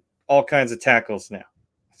banning all kinds of tackles now.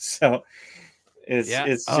 So it's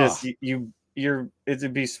just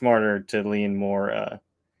it'd be smarter to lean more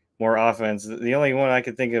offense. The only one I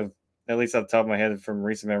could think of, at least off the top of my head from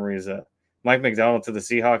recent memory, is Mike McDonald to the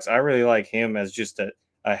Seahawks. I really like him as just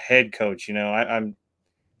a head coach. I'm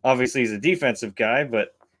obviously he's a defensive guy,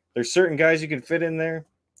 but there's certain guys you can fit in there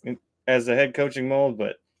as a head coaching mold.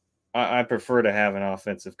 But I prefer to have an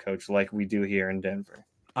offensive coach like we do here in Denver.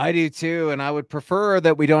 I do too, and I would prefer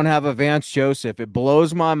that we don't have a Vance Joseph. It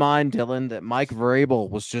blows my mind, Dylan, that Mike Vrabel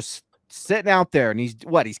was just sitting out there, and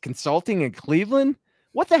he's consulting in Cleveland?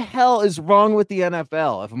 What the hell is wrong with the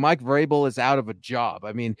NFL if Mike Vrabel is out of a job?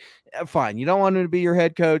 I mean, fine, you don't want him to be your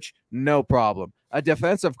head coach, no problem. A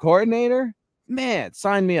defensive coordinator? Man,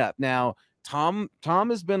 sign me up. Now, Tom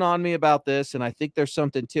has been on me about this, and I think there's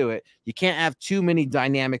something to it. You can't have too many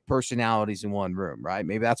dynamic personalities in one room, right?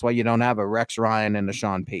 Maybe that's why you don't have a Rex Ryan and a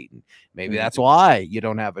Sean Payton. Maybe that's why you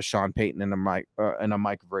don't have a Sean Payton and a Mike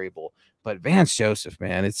Vrabel. But Vance Joseph,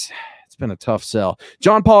 man, it's been a tough sell.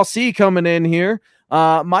 John Paul C coming in here.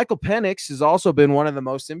 Michael Penix has also been one of the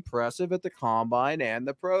most impressive at the Combine and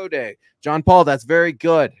the Pro Day. John Paul, that's very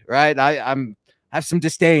good, right? I have some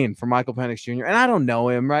disdain for Michael Penix Jr., and I don't know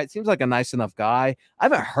him, right? Seems like a nice enough guy. I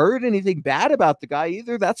haven't heard anything bad about the guy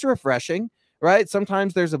either. That's refreshing, right?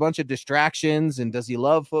 Sometimes there's a bunch of distractions, and does he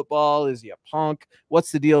love football? Is he a punk?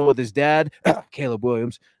 What's the deal with his dad? Caleb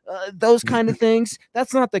Williams. Those kind of things.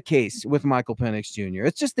 That's not the case with Michael Penix Jr.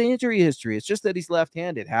 It's just the injury history. It's just that he's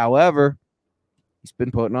left-handed. However, he's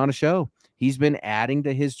been putting on a show. He's been adding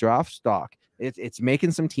to his draft stock. It's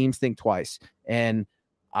making some teams think twice. And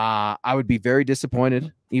I would be very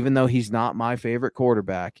disappointed, even though he's not my favorite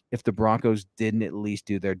quarterback, if the Broncos didn't at least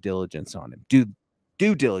do their diligence on him.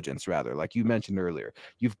 Due diligence, rather, like you mentioned earlier.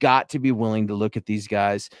 You've got to be willing to look at these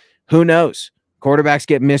guys. Who knows? Quarterbacks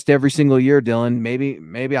get missed every single year, Dylan.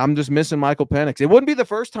 Maybe I'm just missing Michael Penix. It wouldn't be the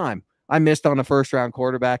first time I missed on a first-round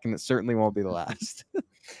quarterback, and it certainly won't be the last.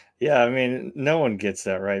 Yeah, I mean, no one gets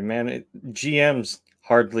that right, man. GMs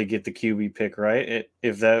hardly get the QB pick right.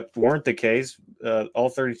 If that weren't the case, all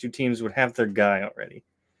 32 teams would have their guy already.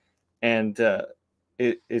 And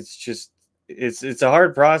it's a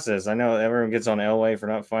hard process. I know everyone gets on Elway for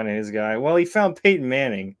not finding his guy. Well, he found Peyton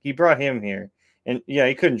Manning. He brought him here. And yeah,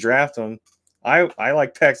 he couldn't draft him. I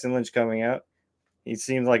like Paxton Lynch coming out. He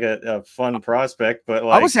seemed like a fun prospect, but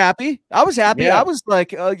like, I was happy. Yeah. I was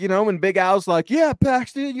like, when Big Al's like, yeah,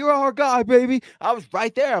 Paxton, you're our guy, baby. I was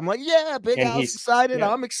right there. I'm like, yeah, Big Al's excited.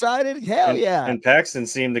 Yeah. I'm excited. Hell yeah. And Paxton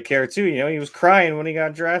seemed to care too. He was crying when he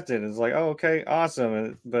got drafted. It's like, oh, okay,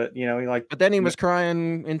 awesome. But But then he was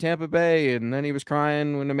crying in Tampa Bay, and then he was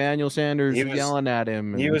crying when Emmanuel Sanders was yelling at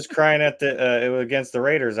him. He was crying at against the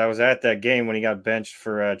Raiders. I was at that game when he got benched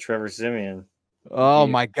for Trevor Siemian. Oh,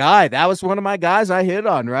 Yeah. my guy. That was one of my guys I hit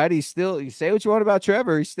on, right? You say what you want about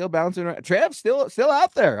Trevor. He's still bouncing around. Trev's still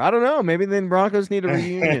out there. I don't know. Maybe then Broncos need a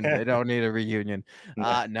reunion. They don't need a reunion.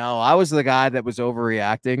 No. No, I was the guy that was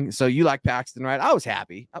overreacting. So you like Paxton, right? I was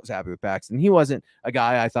happy. I was happy with Paxton. He wasn't a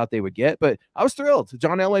guy I thought they would get, but I was thrilled.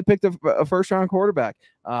 John Elway picked a first round quarterback.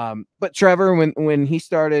 But Trevor, when he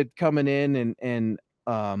started coming in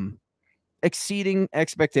and exceeding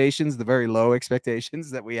expectations, the very low expectations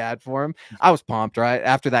that we had for him, I was pumped, right?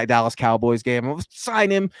 After that Dallas Cowboys game, I was sign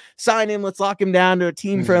him, let's lock him down to a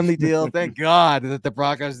team-friendly deal. Thank God that the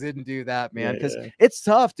Broncos didn't do that, man, because it's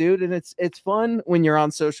tough, dude, and it's fun when you're on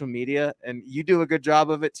social media, and you do a good job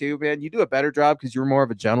of it too, man. You do a better job because you're more of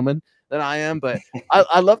a gentleman than I am, but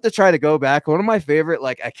I love to try to go back. One of my favorite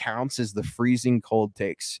accounts is the Freezing Cold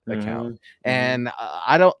Takes account. And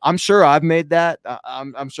I'm sure I've made that.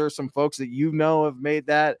 I'm sure some folks that have made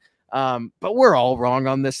that. But we're all wrong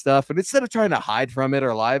on this stuff. And instead of trying to hide from it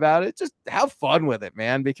or lie about it, just have fun with it,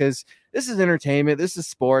 man, because this is entertainment. This is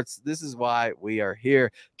sports. This is why we are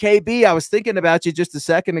here. KB, I was thinking about you just a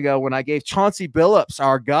second ago when I gave Chauncey Billups,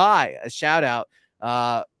 our guy, a shout out.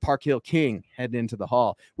 Park Hill King heading into the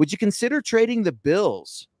hall. Would you consider trading the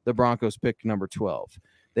Bills? The Broncos pick number 12.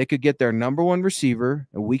 They could get their number one receiver,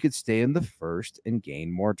 and we could stay in the first and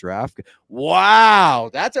gain more draft.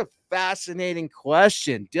 Wow, that's a fascinating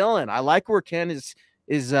question, Dylan. I like where Ken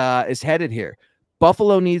is headed here.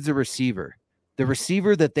 Buffalo needs a receiver. The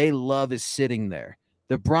receiver that they love is sitting there.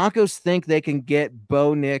 The Broncos think they can get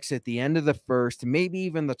Bo Nix at the end of the first, maybe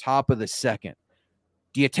even the top of the second.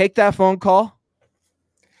 Do you take that phone call?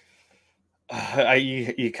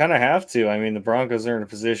 You kind of have to. I mean, the Broncos are in a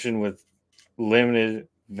position with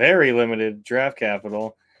very limited draft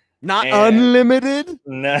capital. Not unlimited?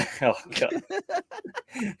 No. Oh, God.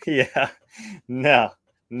 Yeah. No.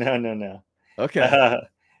 Okay.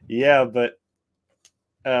 Yeah, but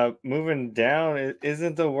moving down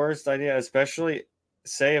isn't the worst idea, especially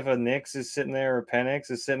say if a Nix is sitting there or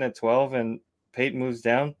Penix is sitting at 12 and Peyton moves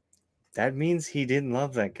down. That means he didn't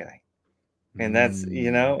love that guy. And that's,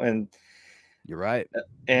 and you're right.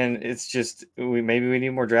 And it's just maybe we need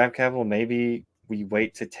more draft capital. Maybe we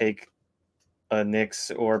wait to take a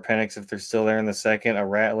Nix or Penix if they're still there in the second, a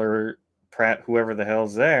Rattler, Pratt, whoever the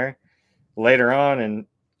hell's there later on, and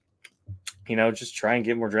just try and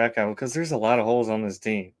get more draft capital because there's a lot of holes on this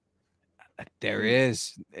team. There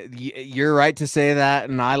is. You're right to say that,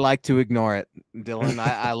 and I like to ignore it, Dylan.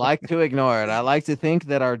 I like to ignore it. I like to think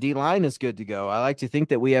that our D-line is good to go. I like to think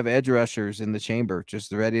that we have edge rushers in the chamber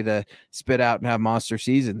just ready to spit out and have monster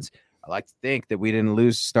seasons. I like to think that we didn't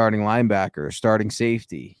lose starting linebacker, starting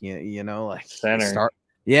safety, center.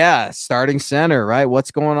 Starting center, right? What's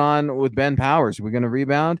going on with Ben Powers? Are we going to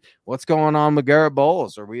rebound? What's going on with Garrett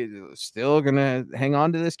Bowles? Are we still going to hang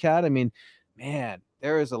on to this cat? I mean, man,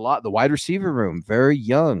 there is a lot. The wide receiver room, very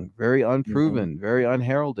young, very unproven, very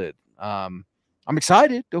unheralded. I'm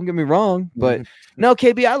excited. Don't get me wrong, but no,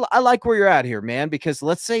 KB, I like where you're at here, man, because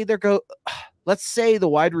let's say the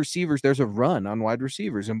wide receivers, there's a run on wide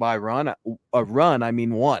receivers. And by a run, I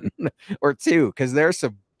mean one or two, because there's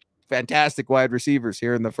some fantastic wide receivers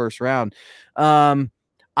here in the first round.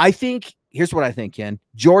 I think, here's what I think, Ken.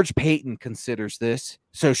 George Payton considers this,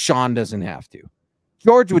 so Sean doesn't have to.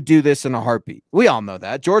 George would do this in a heartbeat. We all know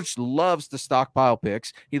that. George loves to stockpile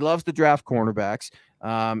picks. He loves to draft cornerbacks,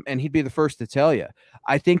 and he'd be the first to tell you.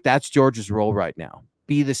 I think that's George's role right now.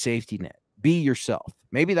 Be the safety net. Be yourself.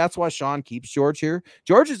 Maybe that's why Sean keeps George here.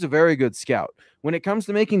 George is a very good scout. When it comes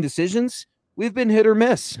to making decisions, we've been hit or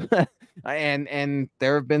miss. and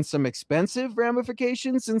there have been some expensive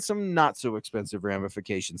ramifications and some not so expensive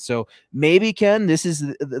ramifications. So maybe, Ken, this is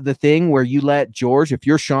the thing where you let George, if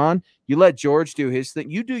you're Sean, you let George do his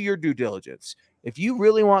thing. You do your due diligence. If you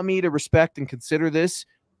really want me to respect and consider this,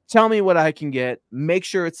 tell me what I can get. Make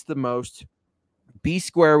sure it's the most. Be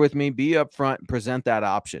square with me. Be upfront and present that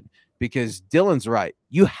option, because Dylan's right.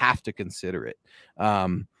 You have to consider it. I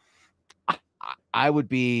would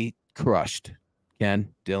be crushed. Ken,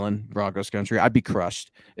 Dylan, Broncos country. I'd be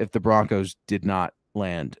crushed if the Broncos did not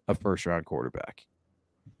land a first-round quarterback.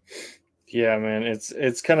 Yeah, man,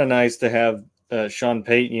 it's kind of nice to have Sean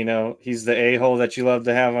Payton. He's the a-hole that you love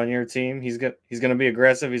to have on your team. He's gonna be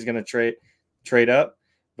aggressive. He's gonna trade up,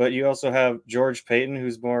 but you also have George Payton,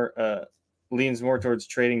 who's more leans more towards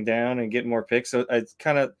trading down and getting more picks. So it's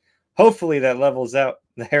kind of hopefully that levels out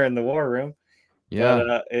there in the war room.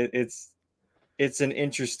 Yeah, but, it's an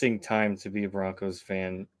interesting time to be a Broncos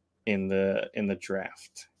fan in the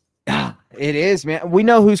draft. It is, man. We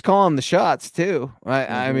know who's calling the shots too.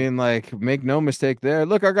 I mean, make no mistake there.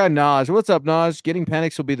 Look, our guy Naj. What's up, Naj? Getting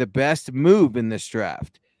Penix will be the best move in this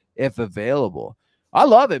draft. if available. I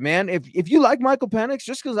love it, man. If you like Michael Penix,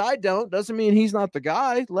 just because I don't doesn't mean he's not the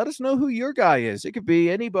guy. Let us know who your guy is. It could be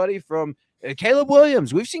anybody from Caleb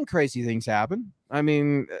Williams. We've seen crazy things happen. I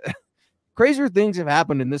mean, crazier things have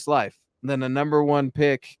happened in this life than a number one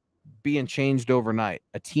pick being changed overnight,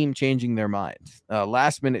 a team changing their mind, a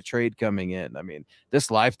last minute trade coming in. I mean, this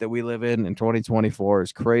life that we live in 2024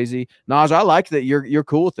 is crazy. Naj, I like that you're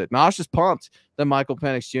cool with it. Naj is pumped that Michael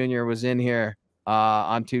Penix Jr. was in here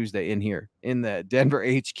on Tuesday in the Denver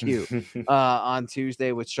HQ on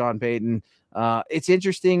Tuesday with Sean Payton. It's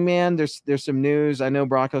interesting, man. There's some news. I know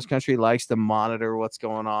Broncos country likes to monitor what's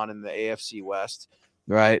going on in the AFC West,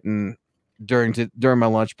 right? And during my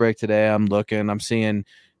lunch break today, I'm seeing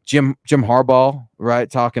Jim Harbaugh, right,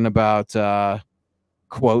 talking about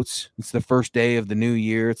quotes. It's the first day of the new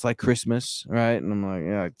year. It's like Christmas, right? And I'm like,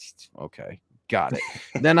 yeah, okay, got it.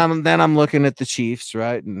 then I'm looking at the Chiefs,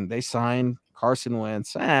 right, and they signed Carson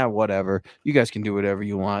Wentz. Whatever. You guys can do whatever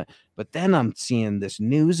you want. But then I'm seeing this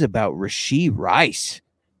news about Rashee Rice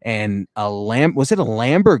and was it a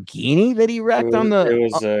Lamborghini that he wrecked on the? It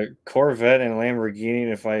was a Corvette and Lamborghini.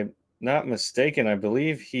 And if I'm not mistaken, I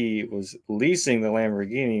believe he was leasing the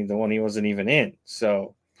Lamborghini, the one he wasn't even in.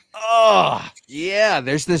 So. Oh, yeah,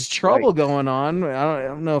 there's this trouble going on. I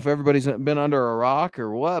don't know if everybody's been under a rock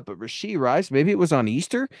or what, but Rashee Rice, maybe it was on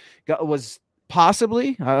Easter, was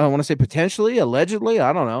possibly, I don't want to say potentially, allegedly,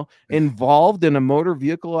 I don't know, involved in a motor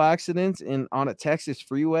vehicle accident on a Texas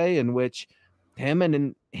freeway in which him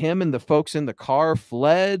and the folks in the car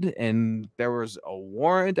fled, and there was a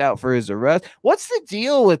warrant out for his arrest. What's the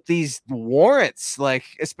deal with these warrants? Like,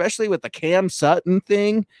 especially with the Cam Sutton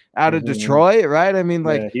thing out of Detroit, right? I mean,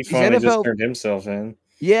 like, he finally just turned himself in.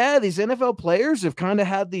 Yeah, these NFL players have kind of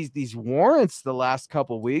had these warrants the last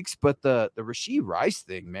couple weeks, but the Rashee Rice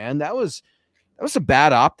thing, man, that was some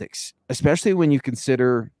bad optics, especially when you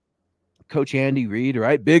consider Coach Andy Reid,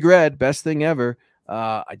 right? Big Red, best thing ever.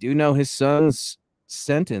 I do know his son's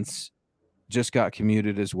sentence just got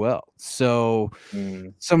commuted as well. So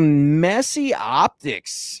some messy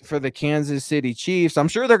optics for the Kansas City Chiefs. I'm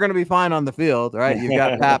sure they're going to be fine on the field, right? You've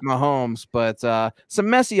got Pat Mahomes, but some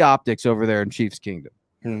messy optics over there in Chiefs Kingdom.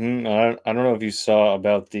 I don't know if you saw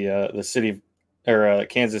about the city or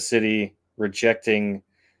Kansas City rejecting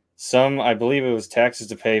some, I believe it was taxes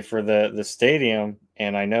to pay for the stadium.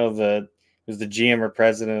 And I know that it was the GM or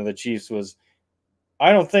president of the Chiefs was,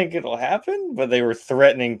 I don't think it'll happen, but they were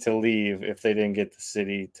threatening to leave if they didn't get the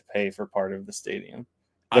city to pay for part of the stadium.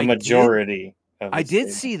 The majority. I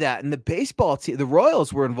did see that. And the baseball team, the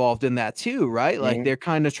Royals were involved in that too, right? Like they're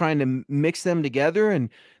kind of trying to mix them together. And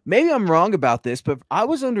maybe I'm wrong about this, but I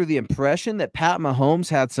was under the impression that Pat Mahomes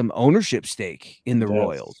had some ownership stake in the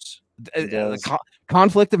Royals.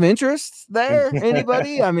 Conflict of interest there?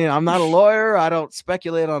 Anybody? I mean, I'm not a lawyer. I don't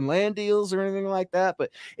speculate on land deals or anything like that, but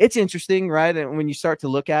it's interesting, right? And when you start to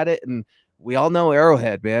look at it, and we all know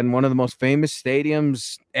Arrowhead, man, one of the most famous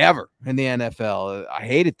stadiums ever in the NFL. I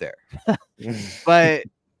hate it there. But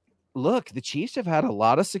look, the Chiefs have had a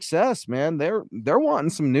lot of success, man. They're wanting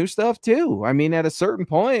some new stuff too. I mean, at a certain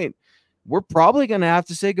point, we're probably going to have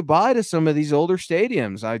to say goodbye to some of these older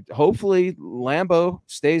stadiums. Hopefully Lambeau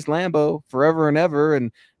stays Lambeau forever and ever,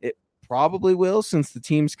 and it probably will since the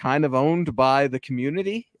team's kind of owned by the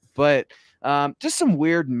community. But just some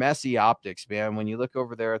weird, messy optics, man, when you look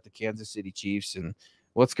over there at the Kansas City Chiefs and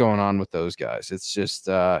what's going on with those guys. It's just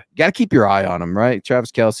got to keep your eye on them, right?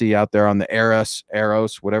 Travis Kelce out there on the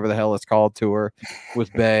Eros, whatever the hell it's called, tour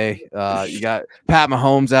with Bay. You got Pat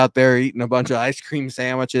Mahomes out there eating a bunch of ice cream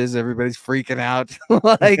sandwiches. Everybody's freaking out.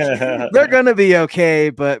 Like, they're going to be okay,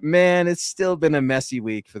 but man, it's still been a messy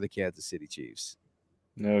week for the Kansas City Chiefs.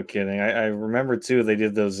 No kidding. I remember too, they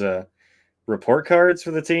did those report cards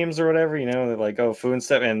for the teams or whatever, they're like, oh, food and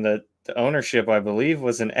stuff, and the ownership, I believe,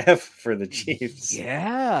 was an F for the Chiefs.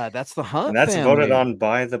 Yeah, that's the Hunt and that's family. Voted on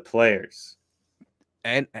by the players.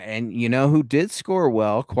 And you know who did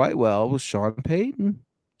score quite well was Sean Payton.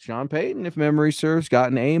 Sean Payton, if memory serves,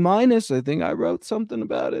 got an A-. I think I wrote something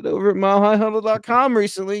about it over at milehighhuddle.com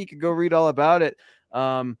recently. You can go read all about it.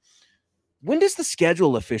 When does the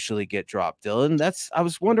schedule officially get dropped, Dylan? I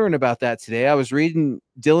was wondering about that today. I was reading,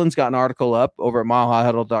 Dylan's got an article up over at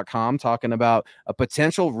milehighhuddle.com talking about a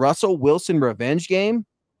potential Russell Wilson revenge game,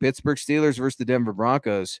 Pittsburgh Steelers versus the Denver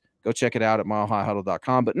Broncos. Go check it out at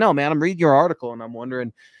milehighhuddle.com. But no, man, I'm reading your article and I'm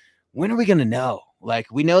wondering, when are we going to know? Like,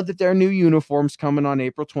 we know that there are new uniforms coming on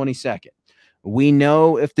April 22nd. We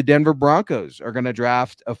know if the Denver Broncos are going to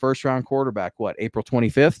draft a first-round quarterback, April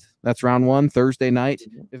 25th? That's round one, Thursday night.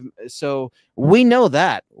 So we know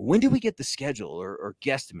that. When do we get the schedule or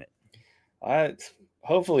guesstimate?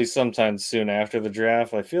 hopefully sometime soon after the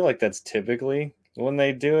draft. I feel like that's typically when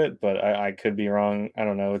they do it, but I could be wrong. I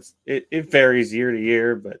don't know. It varies year to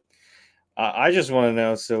year, but I just want to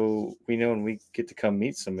know so we know when we get to come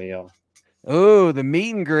meet some of y'all. Oh, the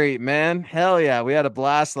meet and greet, man. Hell yeah. We had a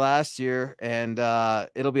blast last year, and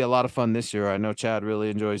it'll be a lot of fun this year. I know Chad really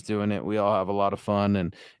enjoys doing it. We all have a lot of fun,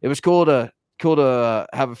 and it was cool to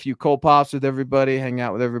have a few cold pops with everybody, hang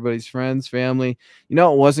out with everybody's friends, family. You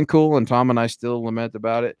know, it wasn't cool, and Tom and I still lament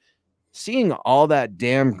about it. Seeing all that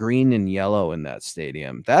damn green and yellow in that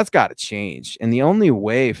stadium, that's got to change. And the only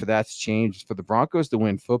way for that to change is for the Broncos to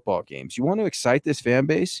win football games. You want to excite this fan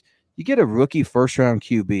base? You get a rookie first round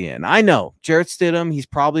QB in. I know Jarrett Stidham, he's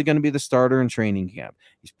probably going to be the starter in training camp.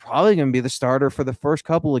 He's probably going to be the starter for the first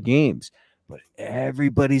couple of games, but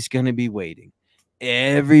everybody's going to be waiting.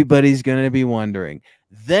 Everybody's going to be wondering.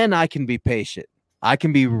 Then I can be patient. I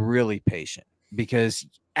can be really patient because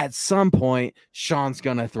at some point, Sean's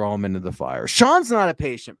going to throw him into the fire. Sean's not a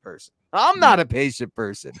patient person. I'm not a patient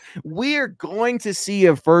person. We're going to see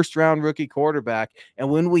a first round rookie quarterback. And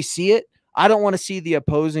when we see it, I don't want to see the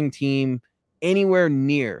opposing team anywhere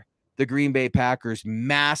near the Green Bay Packers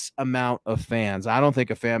mass amount of fans. I don't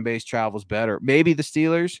think a fan base travels better. Maybe the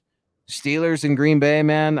Steelers in Green Bay,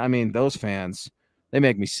 man. I mean, those fans, they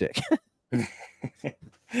make me sick.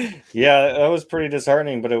 Yeah, that was pretty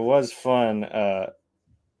disheartening, but it was fun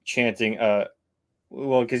chanting.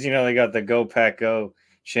 Well, because they got the "Go Pack Go"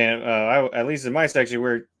 chant. At least in my section,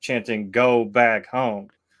 we're chanting "Go Back Home,"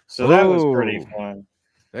 so that was pretty fun.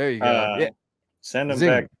 There you go. Yeah, send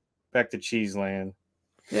them back to Cheeseland.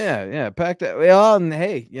 Yeah, pack that. Well, and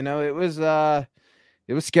hey, it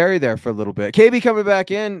was scary there for a little bit. KB coming back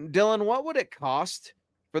in. Dylan, what would it cost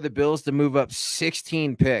for the Bills to move up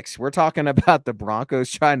 16 picks? We're talking about the Broncos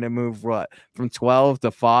trying to move what from 12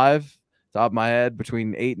 to 5. Top of my head,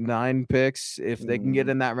 between 8 and 9 picks. If they can get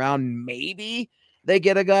in that round, maybe they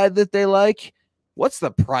get a guy that they like. What's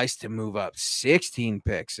the price to move up 16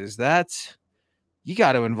 picks? Is that you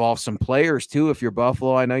got to involve some players too? If you're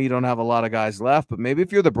Buffalo, I know you don't have a lot of guys left, but maybe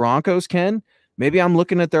if you're the Broncos, Ken, maybe I'm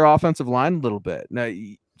looking at their offensive line a little bit. Now,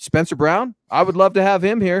 Spencer Brown, I would love to have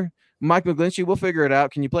him here. Mike McGlinchey, we'll figure it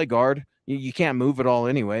out. Can you play guard? You can't move at all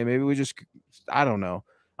anyway. Maybe we just, I don't know,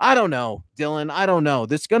 Dylan. I don't know.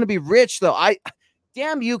 This is going to be rich, though.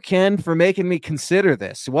 Damn you, Ken, for making me consider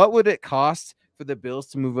this. What would it cost for the Bills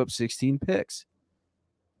to move up 16 picks?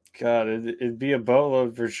 God, it'd be a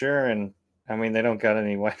boatload for sure. And I mean, they don't got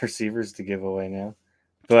any wide receivers to give away now.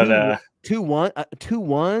 But two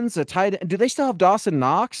ones, a tight end. Do they still have Dawson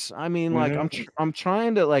Knox? I mean, like I'm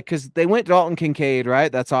trying to because they went Dalton Kincaid,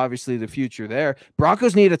 right? That's obviously the future there.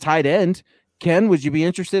 Broncos need a tight end. Ken, would you be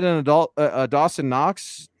interested in a Dawson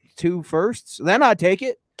Knox 2 firsts? Then I'd take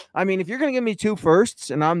it. I mean, if you're gonna give me 2 firsts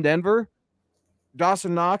and I'm Denver,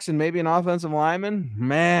 Dawson Knox and maybe an offensive lineman,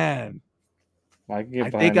 man, I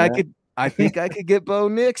think I could get Bo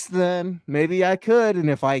Nix then. Maybe I could. And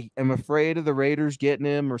if I am afraid of the Raiders getting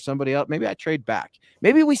him or somebody else, maybe I trade back.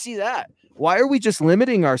 Maybe we see that. Why are we just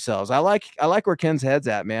limiting ourselves? I like where Ken's head's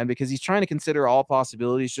at, man, because he's trying to consider all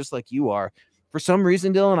possibilities just like you are. For some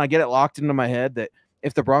reason, Dylan, I get it locked into my head that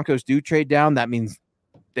if the Broncos do trade down, that means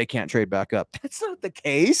they can't trade back up. That's not the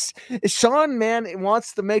case. If Sean, man,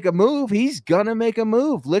 wants to make a move, he's going to make a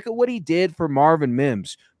move. Look at what he did for Marvin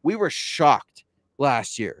Mims. We were shocked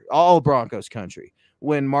last year, all Broncos country,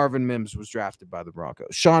 when Marvin Mims was drafted by the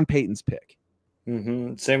Broncos. Sean Payton's pick.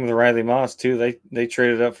 Same with Riley Moss too. They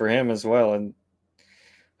traded up for him as well, and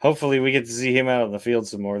hopefully we get to see him out on the field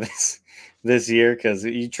some more this year, because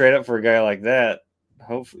you trade up for a guy like that.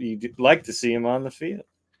 Hopefully you'd like to see him on the field.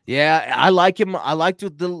 Yeah, I like him. I liked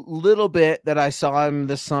the little bit that I saw him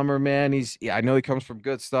this summer, man. I know he comes from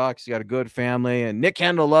good stock. He's got a good family, and Nick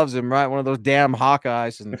Kendall loves him, right? One of those damn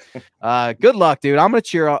Hawkeyes. And good luck, dude. I'm gonna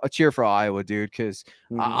cheer for Iowa, dude, because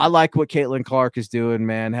I like what Caitlin Clark is doing,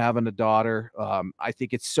 man. Having a daughter, I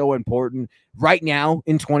think it's so important right now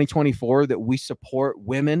in 2024 that we support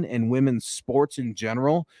women and women's sports in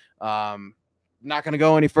general. Not going to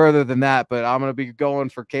go any further than that, but I'm going to be going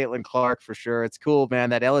for Caitlin Clark for sure. It's cool, man.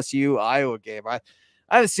 That LSU Iowa game, I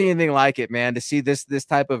haven't seen anything like it, man. To see this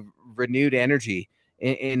type of renewed energy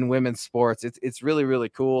in women's sports, it's really, really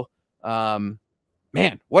cool. Man,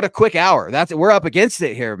 what a quick hour. We're up against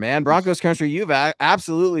it here, man. Broncos country, you've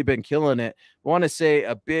absolutely been killing it. I want to say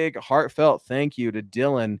a big heartfelt thank you to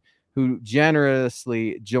Dylan, who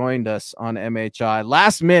generously joined us on MHI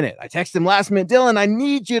last minute. I texted him last minute, Dylan, I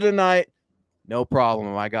need you tonight. No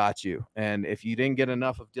problem. I got you. And if you didn't get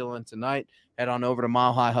enough of Dylan tonight, head on over to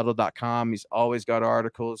milehighhuddle.com. He's always got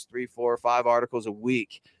articles, 3, 4, 5 articles a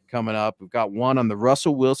week coming up. We've got one on the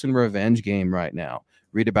Russell Wilson revenge game right now.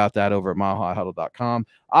 Read about that over at milehighhuddle.com.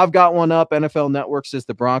 I've got one up. NFL Network says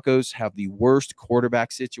the Broncos have the worst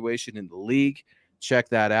quarterback situation in the league. Check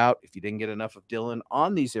that out. If you didn't get enough of Dylan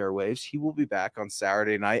on these airwaves, he will be back on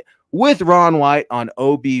Saturday night with Ron White on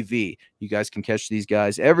OBV. You guys can catch these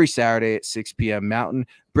guys every Saturday at 6 p.m. Mountain,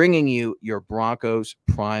 bringing you your Broncos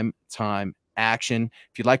prime time action.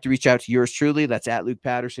 If you'd like to reach out to yours truly, that's at Luke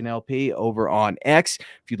Patterson LP over on X.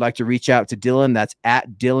 If you'd like to reach out to Dylan, that's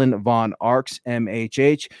at Dylan Von Arks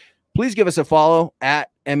MHH. Please give us a follow at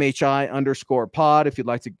MHI_pod. If you'd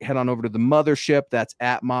like to head on over to the mothership, that's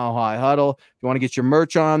at Mile High Huddle. If you want to get your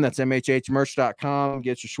merch on, that's MHHmerch.com.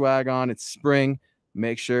 Get your swag on. It's spring.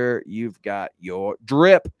 Make sure you've got your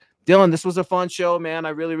drip. Dylan, this was a fun show, man. I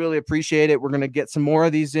really, really appreciate it. We're going to get some more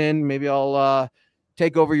of these in. Maybe I'll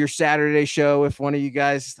take over your Saturday show if one of you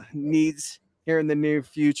guys needs here in the near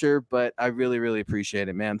future. But I really, really appreciate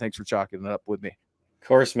it, man. Thanks for chalking it up with me. Of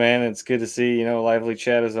course, man. It's good to see, lively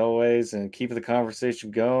chat as always, and keep the conversation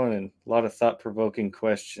going, and a lot of thought-provoking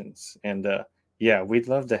questions. And yeah, we'd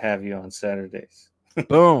love to have you on Saturdays.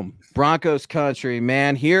 Boom. Broncos country,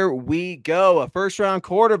 man. Here we go. A first-round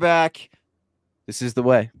quarterback. This is the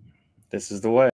way. This is the way.